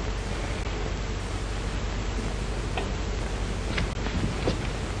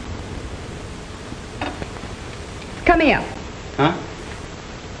 Come here. Huh?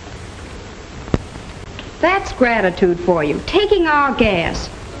 That's gratitude for you. Taking our gas.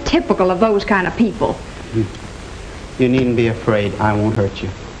 Typical of those kind of people. You needn't be afraid. I won't hurt you.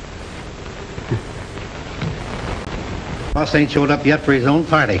 Ross ain't showed up yet for his own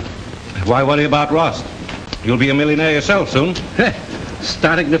party. Why worry about Ross? You'll be a millionaire yourself soon.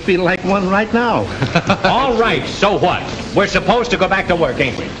 Starting to feel like one right now. All right, so what? We're supposed to go back to work,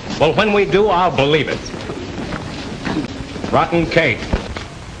 ain't we? Well, when we do, I'll believe it. Rotten cake.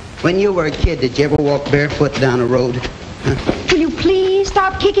 When you were a kid, did you ever walk barefoot down a road? Will you please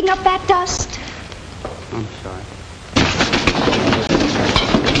stop kicking up that dust? I'm sorry.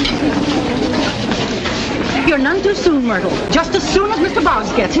 You're none too soon, Myrtle. Just as soon as Mr.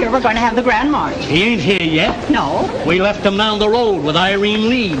 Boggs gets here, we're going to have the grand march. He ain't here yet. No. We left him down the road with Irene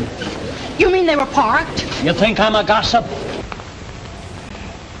Lee. You mean they were parked? You think I'm a gossip?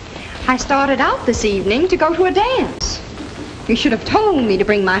 I started out this evening to go to a dance. You should have told me to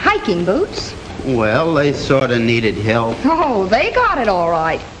bring my hiking boots. Well, they sort of needed help. Oh, they got it all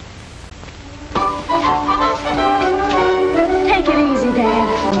right. Take it easy,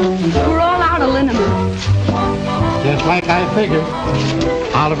 Dad. We're all out of liniment. Just like I figured.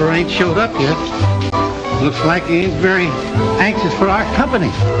 Oliver ain't showed up yet. Looks like he ain't very anxious for our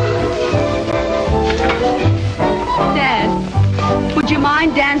company. Dad, would you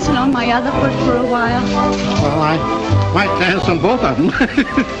mind dancing on my other foot for a while? Well, I might dance on both of them.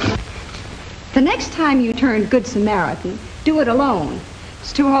 The next time you turn Good Samaritan, do it alone.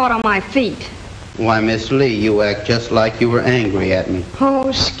 It's too hard on my feet. Why, Miss Lee, you act just like you were angry at me.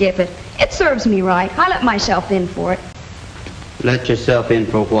 Oh, skip it. It serves me right. I let myself in for it. Let yourself in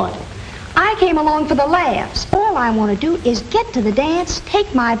for what? I came along for the laughs. All I want to do is get to the dance,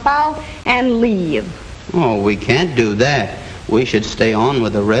 take my bow, and leave. Oh, we can't do that. We should stay on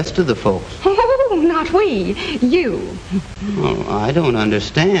with the rest of the folks. Oh, not we. You. Oh, I don't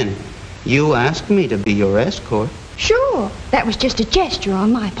understand. You asked me to be your escort. Sure. That was just a gesture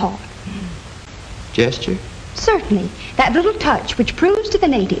on my part. Gesture? Certainly. That little touch which proves to the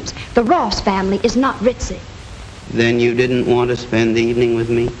natives the Ross family is not ritzy. Then you didn't want to spend the evening with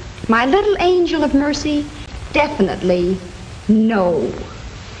me? My little angel of mercy, definitely no.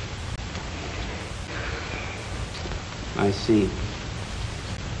 I see.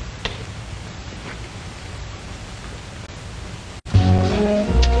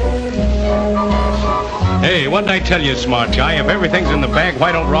 Hey, what did I tell you, smart guy? If everything's in the bag,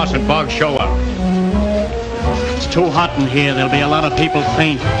 why don't Ross and Boggs show up? It's too hot in here. There'll be a lot of people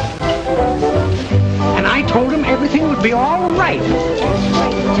faint. And I told him everything would be all right.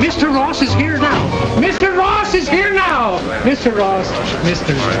 Mr. Ross is here now. Mr. Ross is here now. Mr. Ross.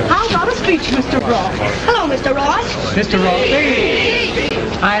 Mr. Ross. How about a speech, Mr. Ross? Hello, Mr. Ross. Mr. Ross. Hey.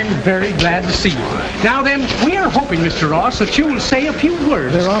 I'm very glad to see you. Now then, we are hoping, Mr. Ross, that you will say a few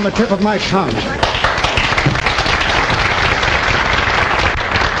words. They're on the tip of my tongue.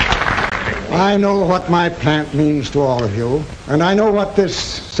 I know what my plant means to all of you, and I know what this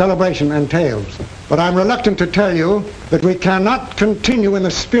celebration entails. But I'm reluctant to tell you that we cannot continue in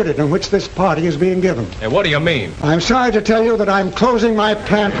the spirit in which this party is being given. Hey, what do you mean? I'm sorry to tell you that I'm closing my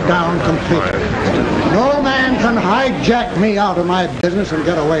plant down completely. No man can hijack me out of my business and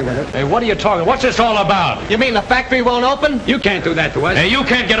get away with it. Hey, what are you talking? What's this all about? You mean the factory won't open? You can't do that to us. Hey, you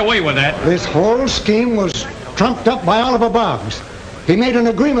can't get away with that. This whole scheme was trumped up by Oliver Boggs. He made an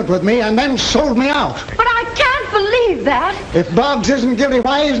agreement with me and then sold me out. But I can't believe that. If Boggs isn't guilty,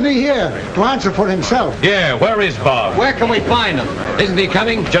 why isn't he here to answer for himself? Yeah, where is Boggs? Where can we find him? Isn't he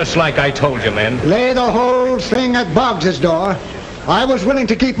coming? Just like I told you, men. Lay the whole thing at Boggs' door. I was willing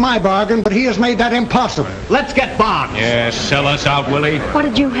to keep my bargain, but he has made that impossible. Let's get Boggs. Yeah, sell us out, Willie. What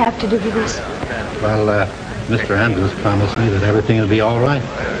did you have to do with this? Well, Mr. Andrews promised me that everything will be all right.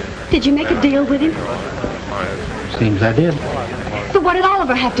 Did you make a deal with him? Seems I did. But what did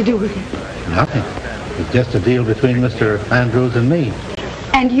Oliver have to do with it? Nothing. It's just a deal between Mr. Andrews and me.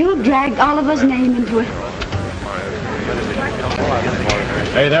 And you dragged Oliver's name into it.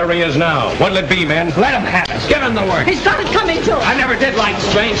 Hey, there he is now. What'll it be, men? Let him have it. Give him the work. He's got it coming to us. I never did like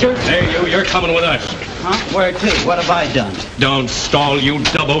strangers. Hey, you're coming with us. Huh? Where to? What have I done? Don't stall, you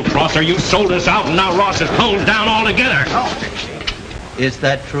double-crosser. You sold us out, and now Ross has closed down altogether. Oh. Is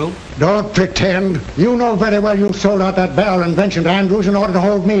that true? Don't pretend. You know very well you sold out that barrel invention to Andrews in order to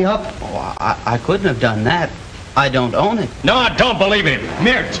hold me up. Oh, I couldn't have done that. I don't own it. No, I don't believe him.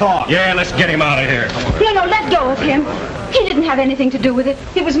 Mere talk. Yeah, let's get him out of here. No, let go of him. He didn't have anything to do with it.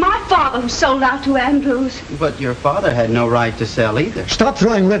 It was my father who sold out to Andrews. But your father had no right to sell either. Stop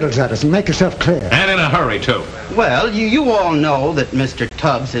throwing riddles at us and make yourself clear. And in a hurry, too. Well, you all know that Mr.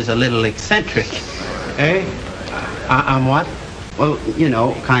 Tubbs is a little eccentric. Eh? I'm what? Well, you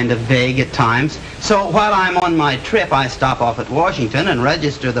know, kind of vague at times. So while I'm on my trip, I stop off at Washington and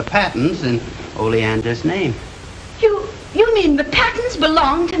register the patents in Oleander's name. You mean the patents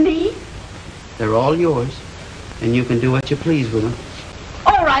belong to me? They're all yours, and you can do what you please with them.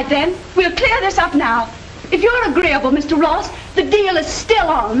 All right, then. We'll clear this up now. If you're agreeable, Mr. Ross, the deal is still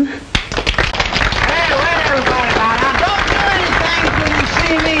on. Hey, let everybody lie down. Don't do anything till you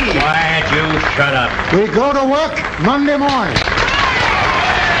see me. Quiet, you shut up. We go to work Monday morning.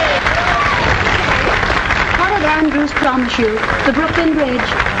 What did Andrews promise you? The Brooklyn Bridge?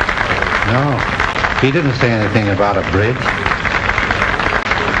 No. He didn't say anything about a bridge.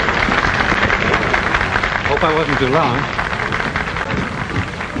 Hope I wasn't too long.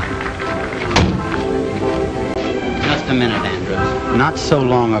 Just a minute, Andrews. Not so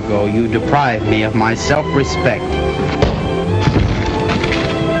long ago, you deprived me of my self-respect.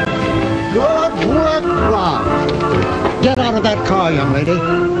 Good work, Rob. Get out of that car, young lady.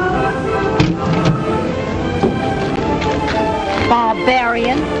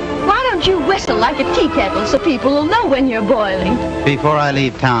 Barbarian. Why don't you whistle like a tea kettle so people will know when you're boiling? Before I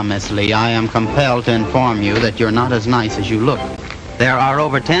leave town, Miss Lee, I am compelled to inform you that you're not as nice as you look. There are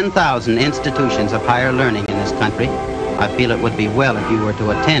over 10,000 institutions of higher learning in this country. I feel it would be well if you were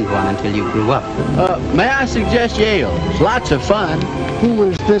to attend one until you grew up. May I suggest Yale? It's lots of fun. Who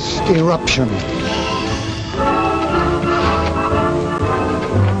is this eruption?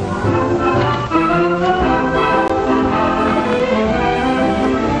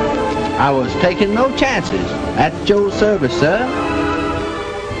 I was taking no chances. At Joe's service, sir.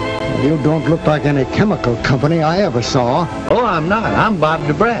 You don't look like any chemical company I ever saw. Oh, I'm not. I'm Bob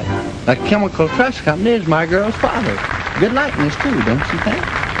DeBrett. A chemical trust company is my girl's father. Good likeness, too, don't you think?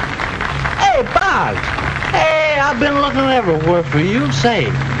 Hey, Boggs! Hey, I've been looking everywhere for you. Say,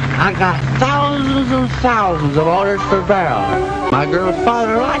 I got thousands and thousands of orders for barrels. My girl's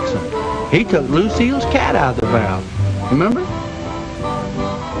father likes them. He took Lucille's cat out of the barrel. Remember?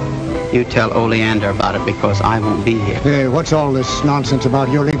 You tell Oleander about it because I won't be here. Hey, what's all this nonsense about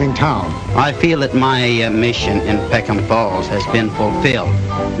your leaving town? I feel that my mission in Peckham Falls has been fulfilled.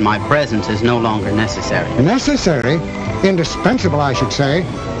 My presence is no longer necessary. Necessary? Indispensable, I should say.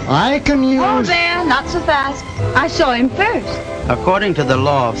 I can use... Oh, there, not so fast. I saw him first. According to the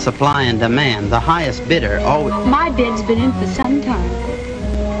law of supply and demand, the highest bidder always... My bid's been in for some time.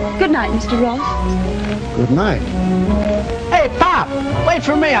 Good night, Mr. Ross. Good night. Hey, Pop, wait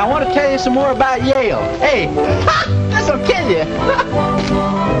for me. I want to tell you some more about Yale. Hey, this'll kill you.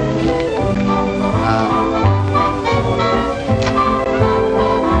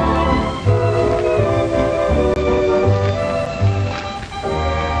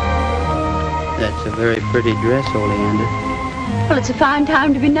 That's a very pretty dress, Oleander. Well, it's a fine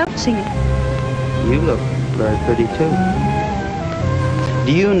time to be noticing it. You look very pretty, too.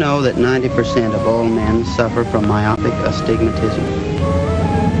 Do you know that 90% of all men suffer from myopic astigmatism?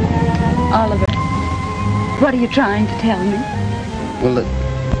 Oliver, what are you trying to tell me? Well,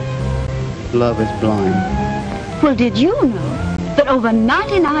 that love is blind. Well, did you know that over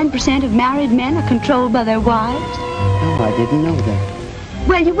 99% of married men are controlled by their wives? No, I didn't know that.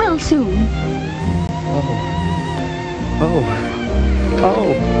 Well, you will soon.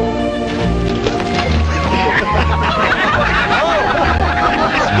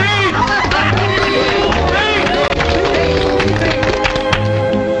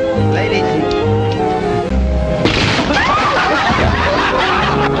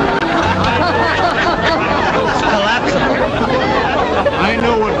 I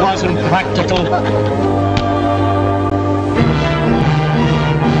knew it wasn't practical.